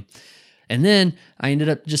everything. And then I ended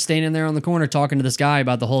up just standing there on the corner talking to this guy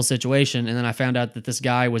about the whole situation. And then I found out that this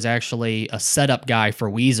guy was actually a setup guy for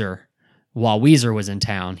Weezer while Weezer was in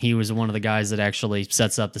town. He was one of the guys that actually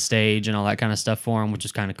sets up the stage and all that kind of stuff for him, which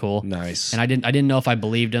is kind of cool. Nice. And I didn't know if I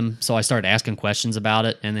believed him, so I started asking questions about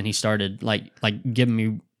it. And then he started like giving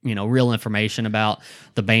me real information about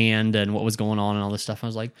the band and what was going on and all this stuff. I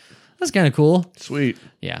was like, that's kind of cool. Sweet.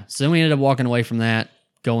 Yeah. So then we ended up walking away from that,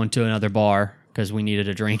 going to another bar because we needed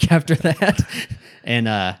a drink after that. And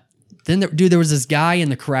then there was this guy in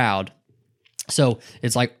the crowd So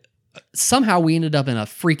it's like somehow we ended up in a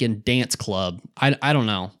freaking dance club. I don't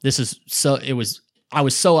know. I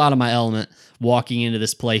was so out of my element walking into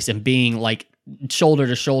this place and being like shoulder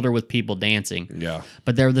to shoulder with people dancing. Yeah.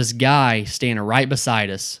 But there was this guy standing right beside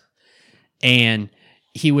us, and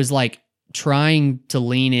he was like trying to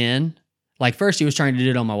lean in. Like first he was trying to do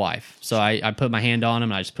it on my wife. So I put my hand on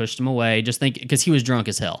him and I just pushed him away, just thinking, because he was drunk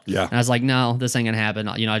as hell. Yeah. And I was like, no, this ain't gonna happen.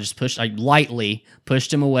 You know, I lightly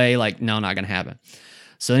pushed him away, like, no, not gonna happen.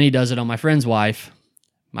 So then he does it on my friend's wife.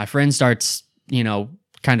 My friend starts, you know,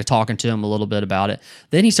 kind of talking to him a little bit about it.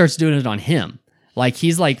 Then he starts doing it on him. Like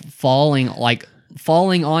he's like falling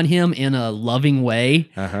on him in a loving way,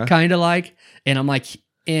 kind of like. And I'm like,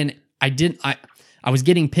 and I was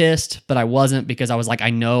getting pissed, but I wasn't, because I was like, I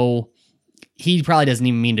know he probably doesn't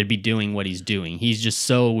even mean to be doing what he's doing. He's just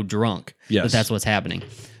so drunk that that's what's happening.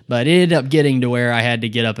 But it ended up getting to where I had to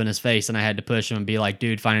get up in his face and I had to push him and be like,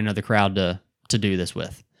 dude, find another crowd to do this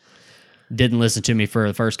with. Didn't listen to me for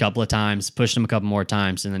the first couple of times, pushed him a couple more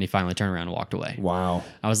times, and then he finally turned around and walked away. Wow.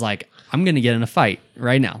 I was like, I'm going to get in a fight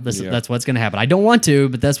right now. That's what's going to happen. I don't want to,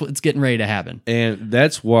 but that's what's getting ready to happen. And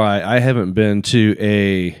that's why I haven't been to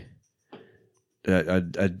a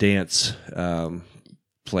dance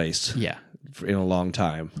place in a long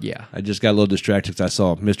time. Yeah. I just got a little distracted because I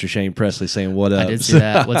saw Mr. Shane Presley saying, "What up?" I did see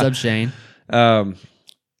that. What's up, Shane?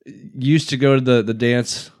 Used to go to the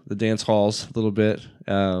dance halls a little bit,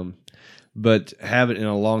 but haven't in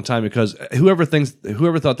a long time, because whoever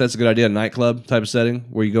thought that's a good idea, a nightclub type of setting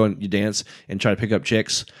where you go and you dance and try to pick up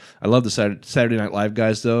chicks. I love the Saturday Night Live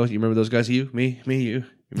guys though. You remember those guys? You, me, you. You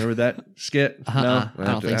remember that skit? No, I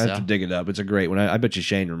don't think so. I have to dig it up. It's a great one. I bet you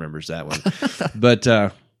Shane remembers that one.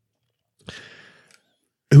 But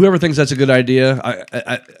whoever thinks that's a good idea,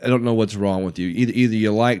 I don't know what's wrong with you. Either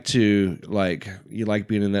you like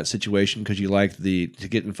being in that situation because you like to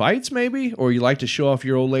get in fights, maybe, or you like to show off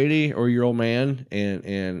your old lady or your old man,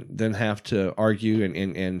 and then have to argue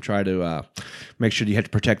and try to make sure you have to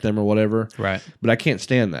protect them or whatever. Right. But I can't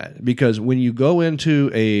stand that, because when you go into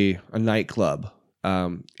a nightclub,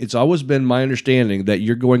 it's always been my understanding that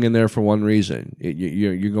you're going in there for one reason.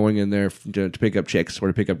 You're going in there to pick up chicks or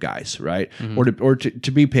to pick up guys, right? Mm-hmm. Or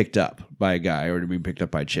to be picked up by a guy or to be picked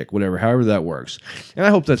up by a chick, whatever, however that works. And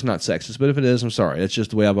I hope that's not sexist, but if it is, I'm sorry. That's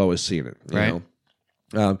just the way I've always seen it. You know?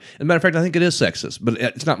 As a matter of fact, I think it is sexist, but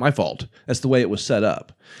it's not my fault. That's the way it was set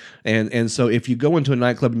up. And so if you go into a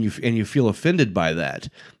nightclub and you feel offended by that,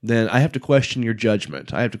 then I have to question your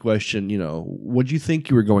judgment. I have to question, what do you think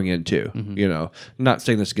you were going into? Mm-hmm. I'm not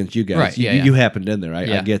saying this against you guys. Right. You happened in there.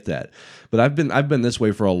 I get that. But I've been this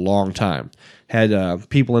way for a long time. Had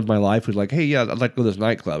people in my life who's like, hey, yeah, I'd like to go to this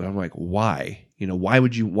nightclub. And I'm like, why? Why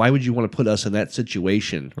would you want to put us in that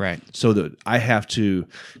situation? Right. So that I have to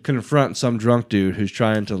confront some drunk dude who's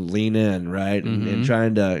trying to lean in, right? And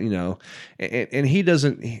trying to, and he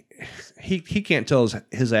doesn't, he can't tell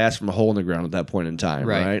his ass from a hole in the ground at that point in time,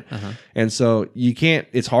 right? Uh-huh. And so you can't,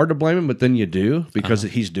 it's hard to blame him, but then you do, because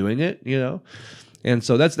he's doing it, And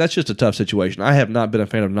so that's just a tough situation. I have not been a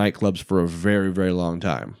fan of nightclubs for a very, very long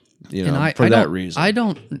time. For that reason. I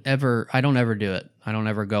don't ever do it. I don't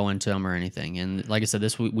ever go into them or anything. And like I said,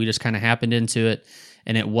 we just kind of happened into it,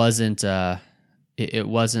 and it wasn't. It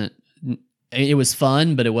was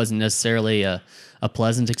fun, but it wasn't necessarily a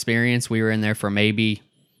pleasant experience. We were in there for maybe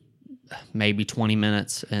 20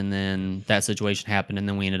 minutes, and then that situation happened, and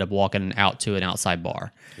then we ended up walking out to an outside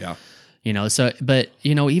bar. Yeah. So, but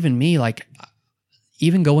even me, like,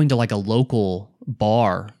 even going to like a local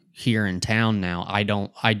bar here in town now, I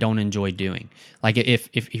don't enjoy doing. Like,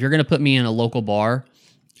 if you're going to put me in a local bar,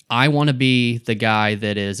 I want to be the guy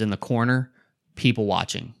that is in the corner, people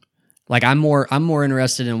watching. Like, I'm more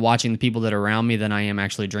interested in watching the people that are around me than I am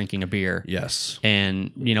actually drinking a beer. Yes.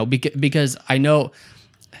 And, because I know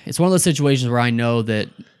it's one of those situations where I know that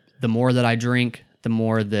the more that I drink, the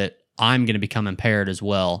more that I'm going to become impaired as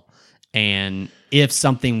well. And if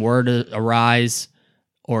something were to arise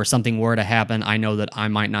or something were to happen, I know that I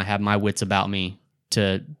might not have my wits about me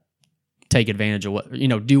to take advantage of what,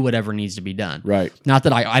 do whatever needs to be done. Right. Not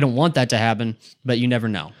that I don't want that to happen, but you never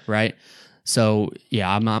know, right? So yeah,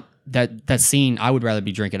 I'm not that scene. I would rather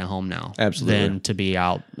be drinking at home now, absolutely, than to be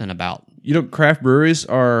out and about. Craft breweries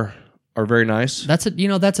are very nice. That's a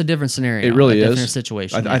different scenario. It really is different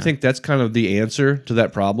situation. I think that's kind of the answer to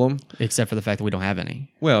that problem, except for the fact that we don't have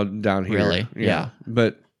any. Well, down here, really, yeah.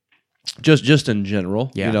 But just in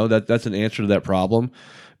general, that's an answer to that problem,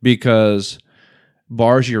 because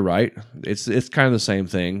bars, you're right. It's kind of the same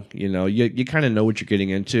thing. You kind of know what you're getting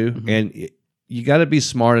into, and you got to be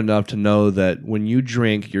smart enough to know that when you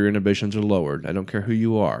drink, your inhibitions are lowered. I don't care who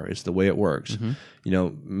you are; it's the way it works.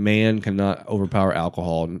 man cannot overpower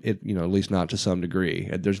alcohol, at least not to some degree.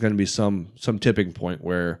 There's going to be some tipping point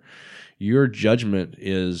where your judgment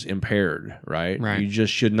is impaired, right? You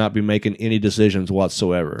just should not be making any decisions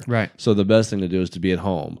whatsoever. Right. So the best thing to do is to be at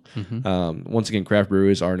home. Once again, craft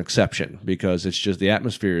breweries are an exception because it's just the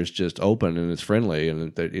atmosphere is just open and it's friendly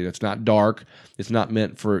and it's not dark. It's not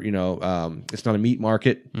meant for, it's not a meat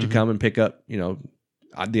market to come and pick up,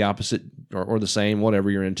 the opposite or the same,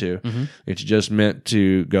 whatever you're into. It's just meant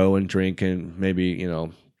to go and drink and maybe,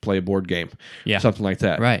 play a board game. Yeah. Something like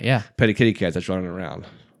that. Right, yeah. Petty kitty cat that's running around.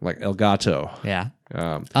 Like El Gato. Yeah.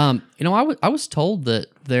 I was told that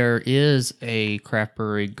there is a craft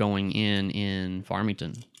brewery going in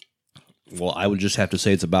Farmington. Well, I would just have to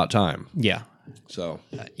say it's about time. Yeah. So,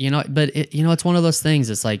 but it's one of those things.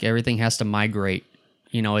 It's like everything has to migrate.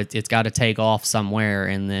 It's got to take off somewhere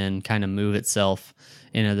and then kind of move itself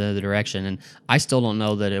in another direction. And I still don't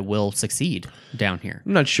know that it will succeed down here.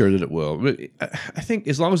 I'm not sure that it will, but I think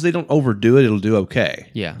as long as they don't overdo it, it'll do okay.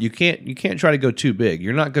 Yeah. You can't try to go too big.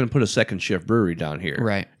 You're not going to put a second shift brewery down here.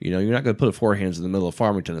 Right. You're not going to put a Four Hands in the middle of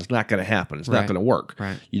Farmington. It's not going to happen. It's not going to work.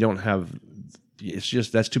 Right. You don't have. It's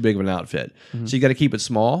just that's too big of an outfit. So you got to keep it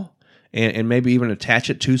small. And maybe even attach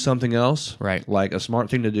it to something else, right? Like a smart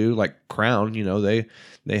thing to do, like Crown.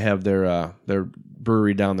 They have their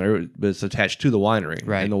brewery down there, but it's attached to the winery,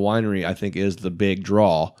 right? And the winery, I think, is the big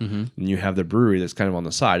draw. And you have the brewery that's kind of on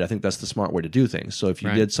the side. I think that's the smart way to do things. So if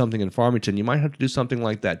you did something in Farmington, you might have to do something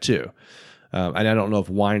like that too. And I don't know if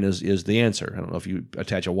wine is the answer. I don't know if you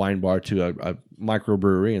attach a wine bar to a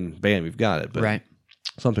microbrewery and bam, you've got it. But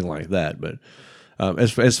something like that, but.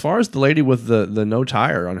 As far as the lady with the no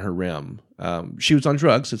tire on her rim, she was on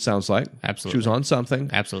drugs, it sounds like. Absolutely. She was on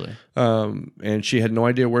something. Absolutely. And she had no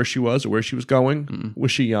idea where she was or where she was going.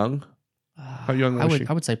 Was she young? How young was she?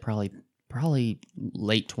 I would say probably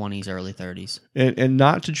late 20s, early 30s. And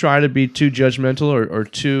not to try to be too judgmental or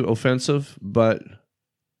too offensive, but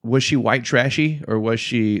was she white trashy or was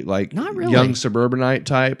she like not really young suburbanite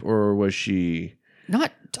type or was she... I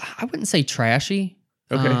wouldn't say trashy.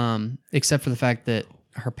 Okay. Except for the fact that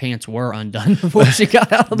her pants were undone before she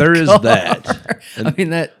got out of the car. There is that. I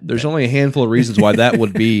mean, there's only a handful of reasons why that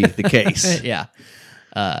would be the case. Yeah.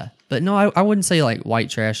 But no, I wouldn't say like white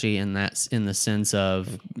trashy in the sense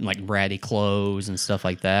of like bratty clothes and stuff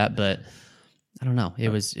like that. But I don't know. It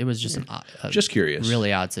was just just curious,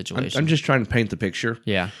 really odd situation. I'm just trying to paint the picture.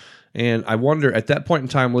 Yeah. And I wonder at that point in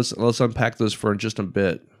time. Let's unpack this for just a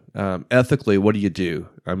bit. Ethically, what do you do?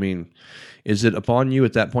 I mean, is it upon you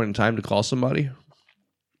at that point in time to call somebody?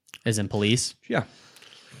 As in police? Yeah.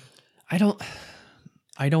 I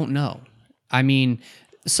don't know. I mean,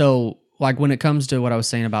 so like when it comes to what I was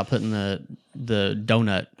saying about putting the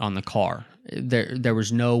donut on the car, there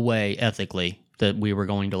was no way ethically that we were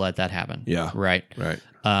going to let that happen. Yeah. Right. Right.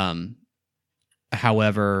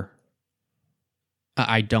 However,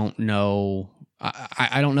 I don't know.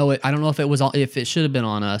 I don't know. I don't know if it should have been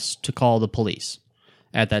on us to call the police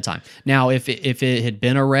at that time. Now, if it had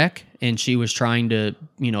been a wreck and she was trying to,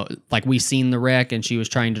 like we seen the wreck and she was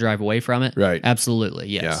trying to drive away from it, right? Absolutely,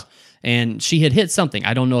 yes. Yeah. And she had hit something.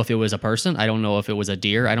 I don't know if it was a person. I don't know if it was a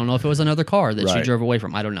deer. I don't know if it was another car that she drove away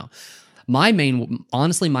from. I don't know. My main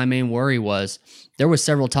worry was there was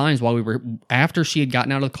several times while after she had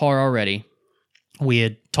gotten out of the car already. We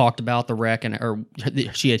had talked about the wreck or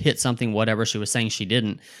she had hit something, whatever she was saying she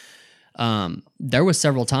didn't. There was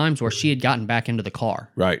several times where she had gotten back into the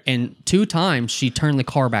car. Right. And 2 times she turned the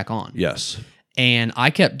car back on. Yes. And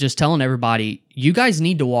I kept just telling everybody, you guys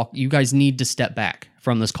need to walk, you guys need to step back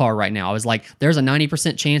from this car right now. I was like, there's a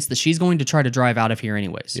 90% chance that she's going to try to drive out of here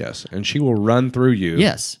anyways. Yes. And she will run through you.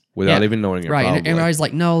 Yes. Without even knowing it. Right. Probably. And I was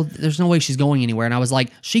like, no, there's no way she's going anywhere. And I was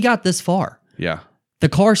like, she got this far. Yeah. The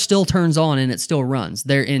car still turns on and it still runs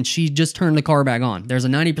there, and she just turned the car back on. There's a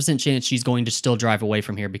 90% chance she's going to still drive away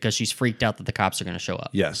from here because she's freaked out that the cops are going to show up.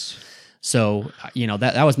 Yes. So,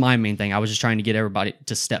 that was my main thing. I was just trying to get everybody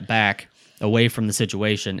to step back away from the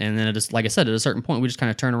situation. And then like I said, at a certain point, we just kind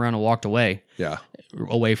of turned around and walked away. Yeah.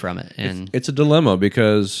 Away from it. And it's a dilemma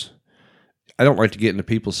because I don't like to get into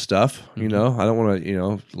people's stuff, I don't want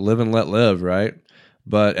to, live and let live, right?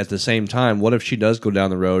 But at the same time, what if she does go down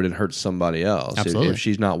the road and hurts somebody else? Absolutely. If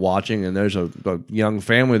she's not watching and there's a young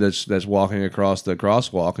family that's walking across the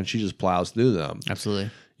crosswalk and she just plows through them. Absolutely.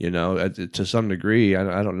 To some degree,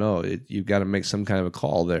 I don't know. You've got to make some kind of a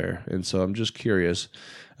call there. And so I'm just curious.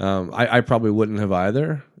 I probably wouldn't have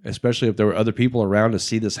either, especially if there were other people around to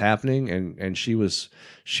see this happening and she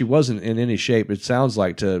wasn't in any shape, it sounds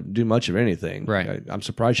like, to do much of anything. Right. I'm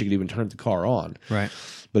surprised she could even turn the car on. Right.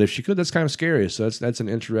 But if she could, that's kind of scary. So that's an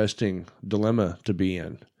interesting dilemma to be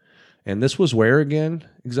in. And this was where again?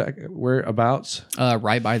 Exactly whereabouts?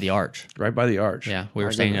 Right by the arch. Right by the arch. Yeah, we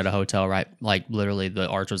were staying at a hotel right, like literally the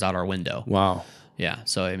arch was out our window. Wow. Yeah,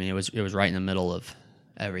 so I mean it was right in the middle of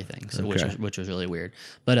everything, so which was really weird.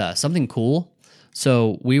 But something cool.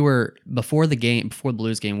 So we were before the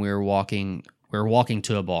Blues game, we were walking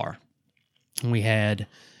to a bar, and we had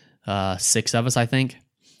 6 of us, I think.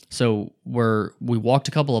 So we walked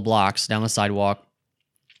a couple of blocks down the sidewalk,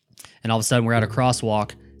 and all of a sudden we're at a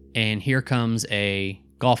crosswalk, and here comes a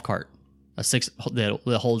golf cart,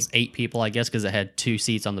 that holds 8 people, I guess, because it had 2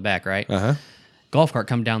 seats on the back, right? Golf cart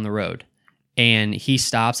come down the road, and he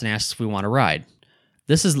stops and asks if we want to ride.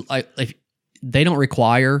 This is like if they don't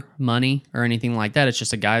require money or anything like that. It's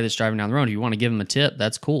just a guy that's driving down the road. If you want to give him a tip,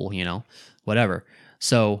 that's cool, whatever.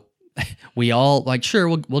 So we all like, sure,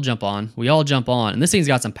 we'll jump on. We all jump on, and this thing's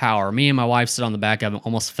got some power. Me and my wife sit on the back of it,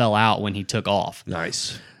 almost fell out when he took off.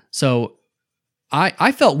 Nice. So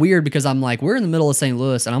I felt weird because I'm like, we're in the middle of St.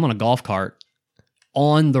 Louis, and I'm on a golf cart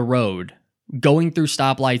on the road, going through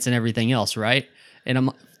stoplights and everything else, right? And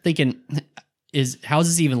I'm thinking, how is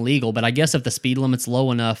this even legal? But I guess if the speed limit's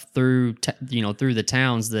low enough through the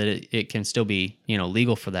towns that it can still be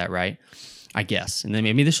legal for that, right? I guess. And then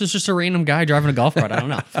maybe this was just a random guy driving a golf cart. I don't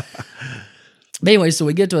know. But anyway, so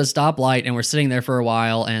we get to a stoplight, and we're sitting there for a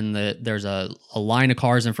while, and there's a line of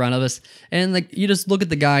cars in front of us, and you just look at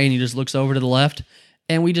the guy, and he just looks over to the left,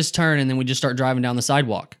 and we just turn, and then we just start driving down the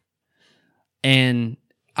sidewalk. And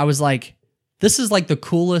I was like, this is like the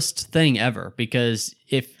coolest thing ever, because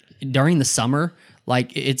if during the summer,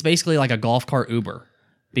 like it's basically like a golf cart Uber,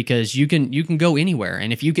 because you can go anywhere,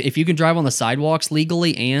 and if you can drive on the sidewalks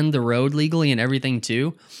legally and the road legally and everything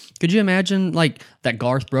too. Could you imagine like that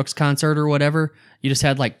Garth Brooks concert or whatever? You just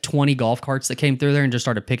had like 20 golf carts that came through there and just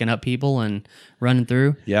started picking up people and running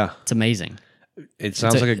through. Yeah. It's amazing. It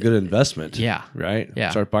sounds like a good investment. Yeah. Right?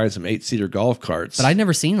 Yeah. Start buying some 8-seater golf carts. But I've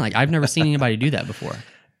never seen anybody do that before.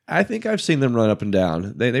 I think I've seen them run up and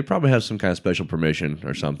down. They probably have some kind of special permission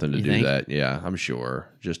or something to You do think? that. Yeah, I'm sure.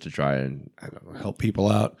 Just to try and help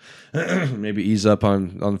people out. Maybe ease up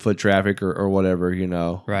on foot traffic or whatever,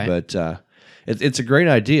 Right. But it's a great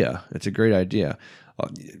idea. It's a great idea.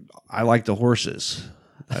 I like the horses.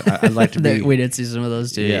 I'd like to be. We did see some of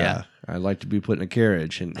those too. Yeah. I'd like to be put in a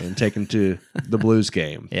carriage and taken to the Blues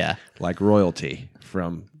game. Yeah. Like royalty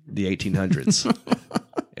from the 1800s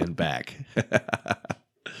and back.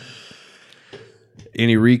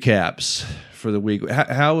 Any recaps for the week?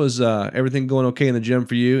 How is everything going okay in the gym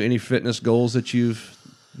for you? Any fitness goals that you've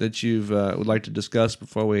would like to discuss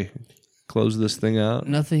before we close this thing out?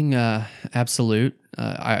 Nothing absolute.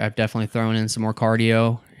 I've definitely thrown in some more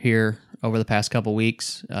cardio here over the past couple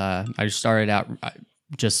weeks. I just started out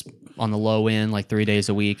just on the low end, like 3 days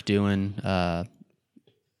a week, doing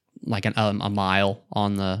like a mile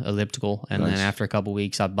on the elliptical, and Nice. then after a couple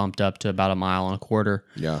weeks, I bumped up to about 1.25 miles.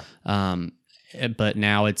 Yeah. But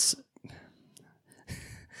now it's.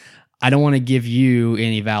 I don't want to give you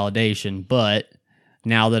any validation, but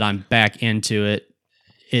now that I'm back into it,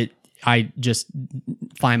 I just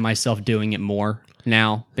find myself doing it more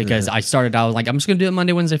now because I was like, I'm just going to do it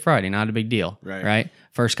Monday, Wednesday, Friday. Not a big deal. Right?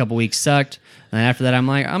 First couple weeks sucked. And then after that, I'm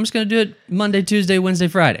like, I'm just going to do it Monday, Tuesday, Wednesday,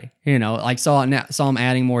 Friday. Like saw them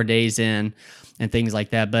adding more days in and things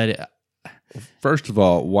like that. But First of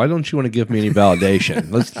all, why don't you want to give me any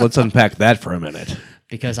validation? Let's unpack that for a minute.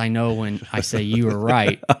 because I know when I say you were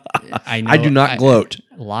right, I know I do not gloat.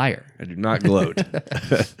 Liar. I do not gloat.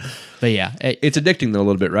 But yeah, It's addicting though a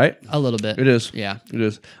little bit, right? a little bit. It is. Yeah. It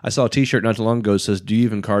is. I saw a T-shirt not too long ago that says, "Do you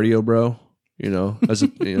even cardio, bro?" Do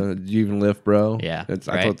you even lift, bro? Yeah, I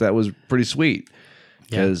right. thought that was pretty sweet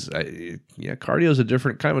Yeah. because cardio is a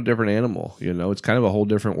different animal. It's kind of a whole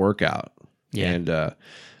different workout. Yeah. And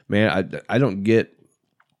man, I don't get.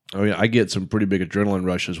 I get some pretty big adrenaline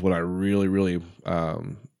rushes when I really, really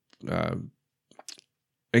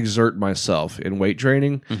exert myself in weight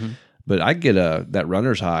training. Mm-hmm. But I get that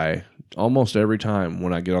runner's high almost every time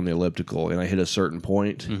when I get on the elliptical and I hit a certain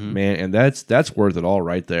point, man, and that's worth it all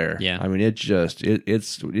right there. Yeah. I mean, it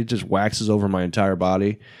just waxes over my entire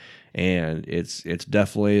body, and it's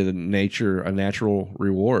definitely a natural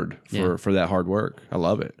reward for that hard work. I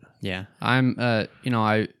love it. Yeah. I'm,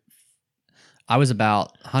 I was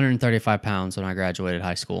about 135 pounds when I graduated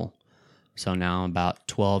high school. So now I'm about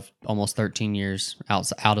 12, almost 13 years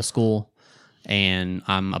out of school, and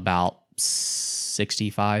I'm about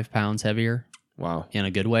 65 pounds heavier. Wow. In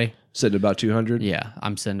a good way. Sitting about 200? Yeah,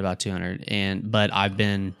 I'm sitting about 200, but I've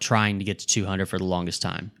been trying to get to 200 for the longest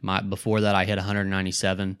time. Before that, I hit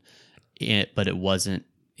 197, but it wasn't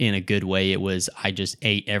in a good way. It was I just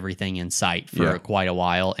ate everything in sight for quite a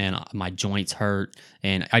while, and my joints hurt,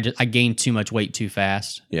 and I gained too much weight too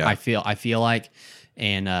fast. Yeah. I feel like,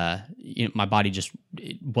 and my body just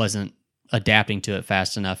wasn't adapting to it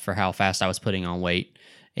fast enough for how fast I was putting on weight,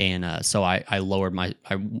 and so I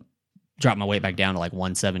dropped my weight back down to like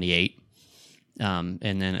 178. And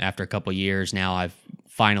then after a couple of years, now I've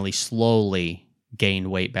finally slowly gained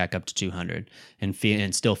weight back up to 200 and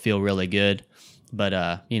still feel really good.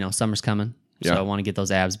 But, summer's coming. So I want to get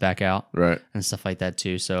those abs back out. Right. And stuff like that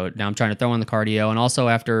too. So now I'm trying to throw in the cardio. And also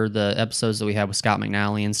after the episodes that we had with Scott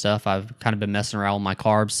McNally and stuff, I've kind of been messing around with my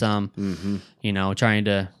carbs some, trying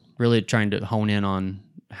to hone in on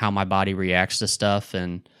how my body reacts to stuff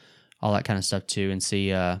and all that kind of stuff too. And see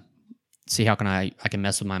how I can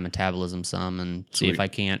mess with my metabolism some and see if I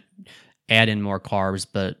can't add in more carbs,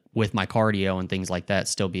 but with my cardio and things like that,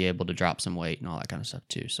 still be able to drop some weight and all that kind of stuff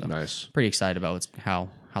too. So nice. Pretty excited about how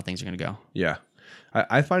things are going to go. Yeah.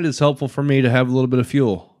 I find it's helpful for me to have a little bit of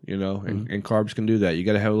fuel, and carbs can do that. You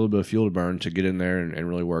got to have a little bit of fuel to burn to get in there and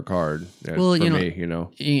really work hard. Well, I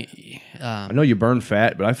know you burn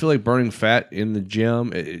fat, but I feel like burning fat in the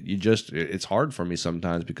gym, it's hard for me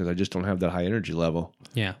sometimes because I just don't have that high energy level.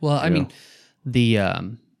 Yeah. Well, I mean,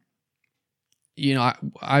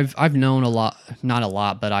 I've known a lot, not a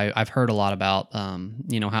lot, but I've heard a lot about, how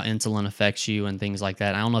insulin affects you and things like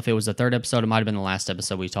that. I don't know if it was the third episode. It might've been the last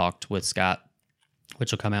episode we talked with Scott,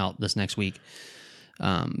 which will come out this next week.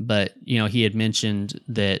 But he had mentioned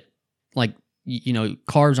that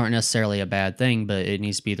carbs aren't necessarily a bad thing, but it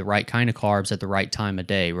needs to be the right kind of carbs at the right time of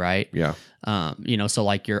day. Right. Yeah. So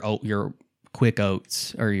like your quick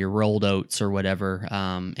oats or your rolled oats or whatever,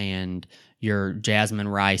 and your jasmine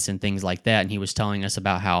rice and things like that. And he was telling us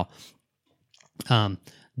about how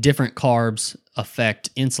different carbs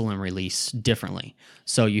affect insulin release differently.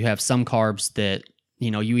 So you have some carbs that,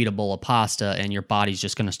 you eat a bowl of pasta and your body's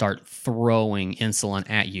just going to start throwing insulin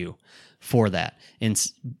at you for that.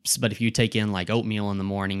 But if you take in like oatmeal in the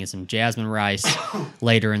morning and some jasmine rice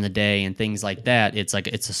later in the day and things like that, it's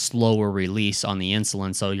a slower release on the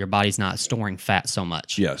insulin, so your body's not storing fat so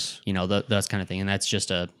much. Yes. That kind of thing. And that's just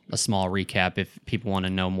a small recap. If people want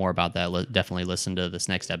to know more about that, definitely listen to this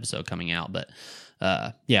next episode coming out. But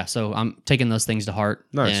so I'm taking those things to heart.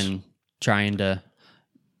 Nice. And trying to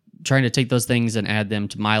take those things and add them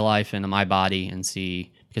to my life and to my body and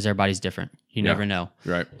see, because everybody's different. You never know.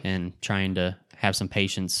 Right. And trying to have some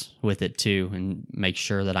patience with it too and make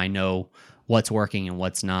sure that I know what's working and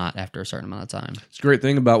what's not after a certain amount of time. It's a great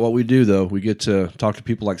thing about what we do, though. We get to talk to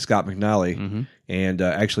people like Scott McNally and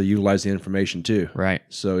actually utilize the information too. Right.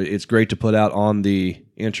 So it's great to put out on the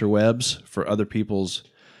interwebs for other people's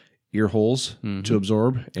ear holes to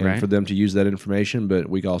absorb and for them to use that information, but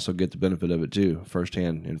we also get the benefit of it too,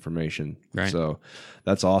 firsthand information. Right. So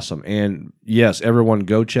that's awesome. And yes, everyone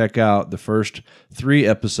go check out the first 3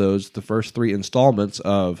 episodes, the first 3 installments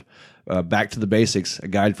of Back to the Basics, A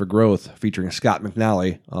Guide for Growth, featuring Scott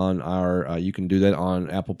McNally on our, you can do that on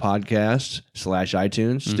Apple Podcasts /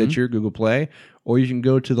 iTunes, Stitcher, Google Play, or you can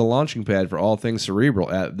go to the launching pad for all things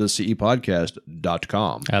Cerebral at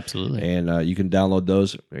thecepodcast.com. Absolutely. And you can download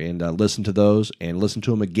those and listen to those and listen to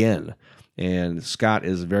them again. And Scott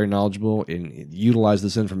is very knowledgeable and utilize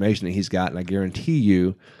this information that he's got, and I guarantee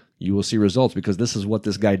you will see results because this is what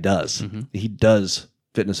this guy does. He does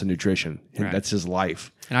fitness and nutrition. And that's his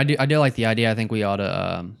life. And I do like the idea. I think we ought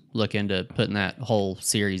to look into putting that whole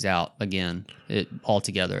series out again, all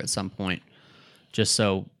together at some point, just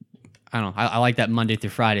so... I don't know. I like that Monday through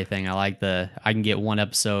Friday thing. I can get one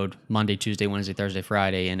episode Monday, Tuesday, Wednesday, Thursday,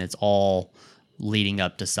 Friday, and it's all leading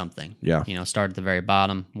up to something. Yeah. Start at the very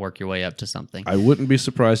bottom, work your way up to something. I wouldn't be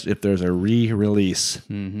surprised if there's a re-release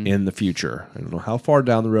in the future. I don't know how far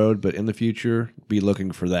down the road, but in the future, be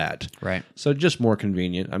looking for that. Right. So just more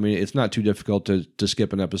convenient. I mean, it's not too difficult to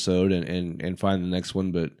skip an episode and find the next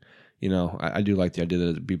one, but, I do like the idea that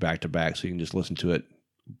it'd be back to back so you can just listen to it.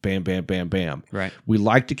 Bam, bam, bam, bam. Right. We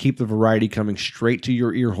like to keep the variety coming straight to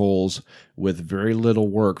your ear holes with very little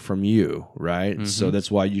work from you, right? So that's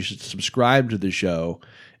why you should subscribe to the show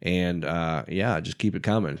and, just keep it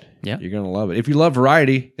coming. Yeah. You're going to love it. If you love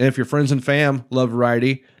variety, and if your friends and fam love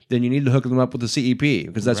variety, then you need to hook them up with the CEP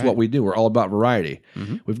because that's what we do. We're all about variety.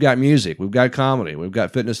 We've got music. We've got comedy. We've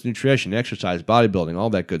got fitness, nutrition, exercise, bodybuilding,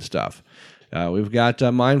 all that good stuff. We've got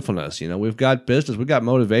mindfulness, we've got business, we've got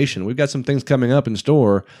motivation, we've got some things coming up in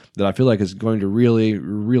store that I feel like is going to really,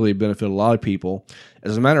 really benefit a lot of people.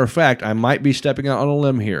 As a matter of fact, I might be stepping out on a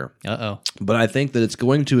limb here. But I think that it's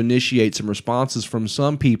going to initiate some responses from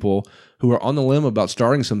some people who are on the limb about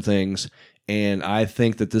starting some things, and I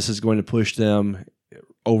think that this is going to push them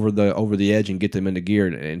over the edge and get them into gear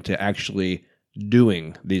and to actually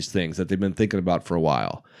doing these things that they've been thinking about for a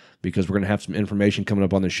while. Because we're going to have some information coming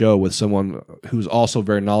up on the show with someone who's also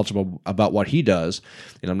very knowledgeable about what he does.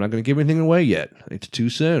 And I'm not going to give anything away yet. It's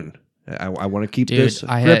too soon. I want to keep this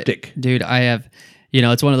cryptic. I have,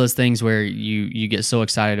 it's one of those things where you get so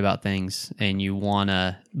excited about things and you want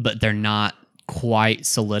to, but they're not quite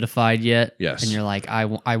solidified yet. Yes. And you're like, I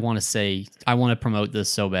want to promote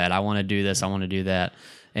this so bad. I want to do this. I want to do that.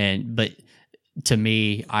 But to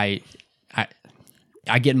me, I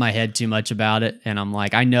get in my head too much about it, and I'm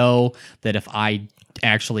like, I know that if I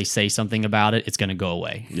actually say something about it, it's going to go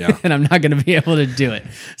away. Yeah. And I'm not going to be able to do it.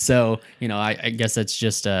 So, I guess that's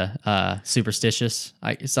just superstitious,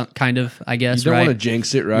 I guess. You don't want to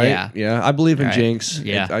jinx it, right? Yeah. I believe in jinx.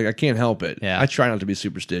 Yeah. I can't help it. Yeah. I try not to be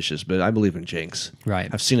superstitious, but I believe in jinx. Right.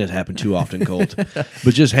 I've seen it happen too often, Colt.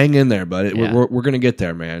 But just hang in there, bud. We're going to get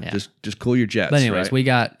there, man. Yeah. Just cool your jets. But anyways, right? we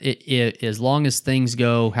got it. As long as things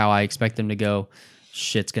go how I expect them to go,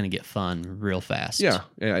 shit's gonna get fun real fast. Yeah,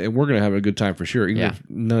 and we're gonna have a good time for sure. Even if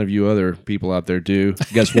none of you other people out there do,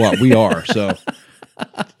 guess what? We are. So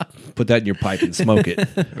put that in your pipe and smoke it.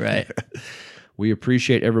 Right. We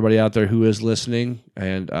appreciate everybody out there who is listening,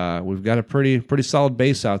 and we've got a pretty solid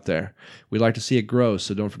base out there. We'd like to see it grow,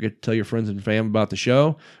 so don't forget to tell your friends and fam about the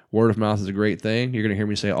show. Word of mouth is a great thing. You're gonna hear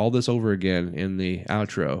me say all this over again in the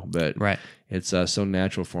outro, but it's so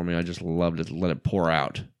natural for me. I just love to let it pour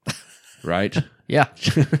out. Right? Yeah.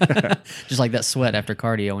 Just like that sweat after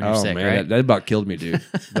cardio when you're sick, man, right? That about killed me, dude.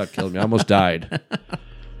 About killed me. I almost died.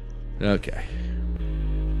 Okay.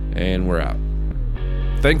 And we're out.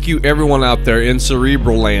 Thank you, everyone out there in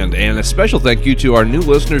Cerebral land, and a special thank you to our new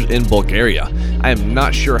listeners in Bulgaria. I am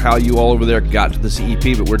not sure how you all over there got to the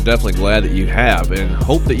CEP, but we're definitely glad that you have, and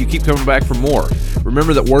hope that you keep coming back for more.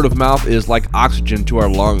 Remember that word of mouth is like oxygen to our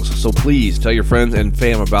lungs, so please tell your friends and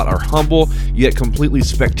fam about our humble yet completely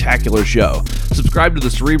spectacular show. Subscribe to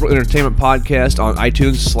the Cerebral Entertainment Podcast on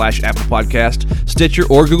iTunes/Apple Podcast, Stitcher,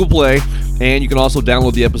 or Google Play, and you can also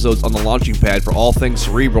download the episodes on the launching pad for all things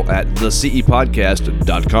Cerebral at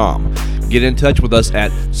thecepodcast.com. Get in touch with us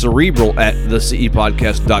at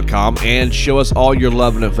cerebral@thecepodcast.com and show us all your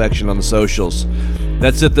love and affection on the socials.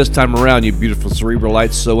 That's it this time around, you beautiful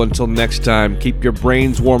Cerebralites. So until next time, keep your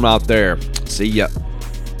brains warm out there. See ya.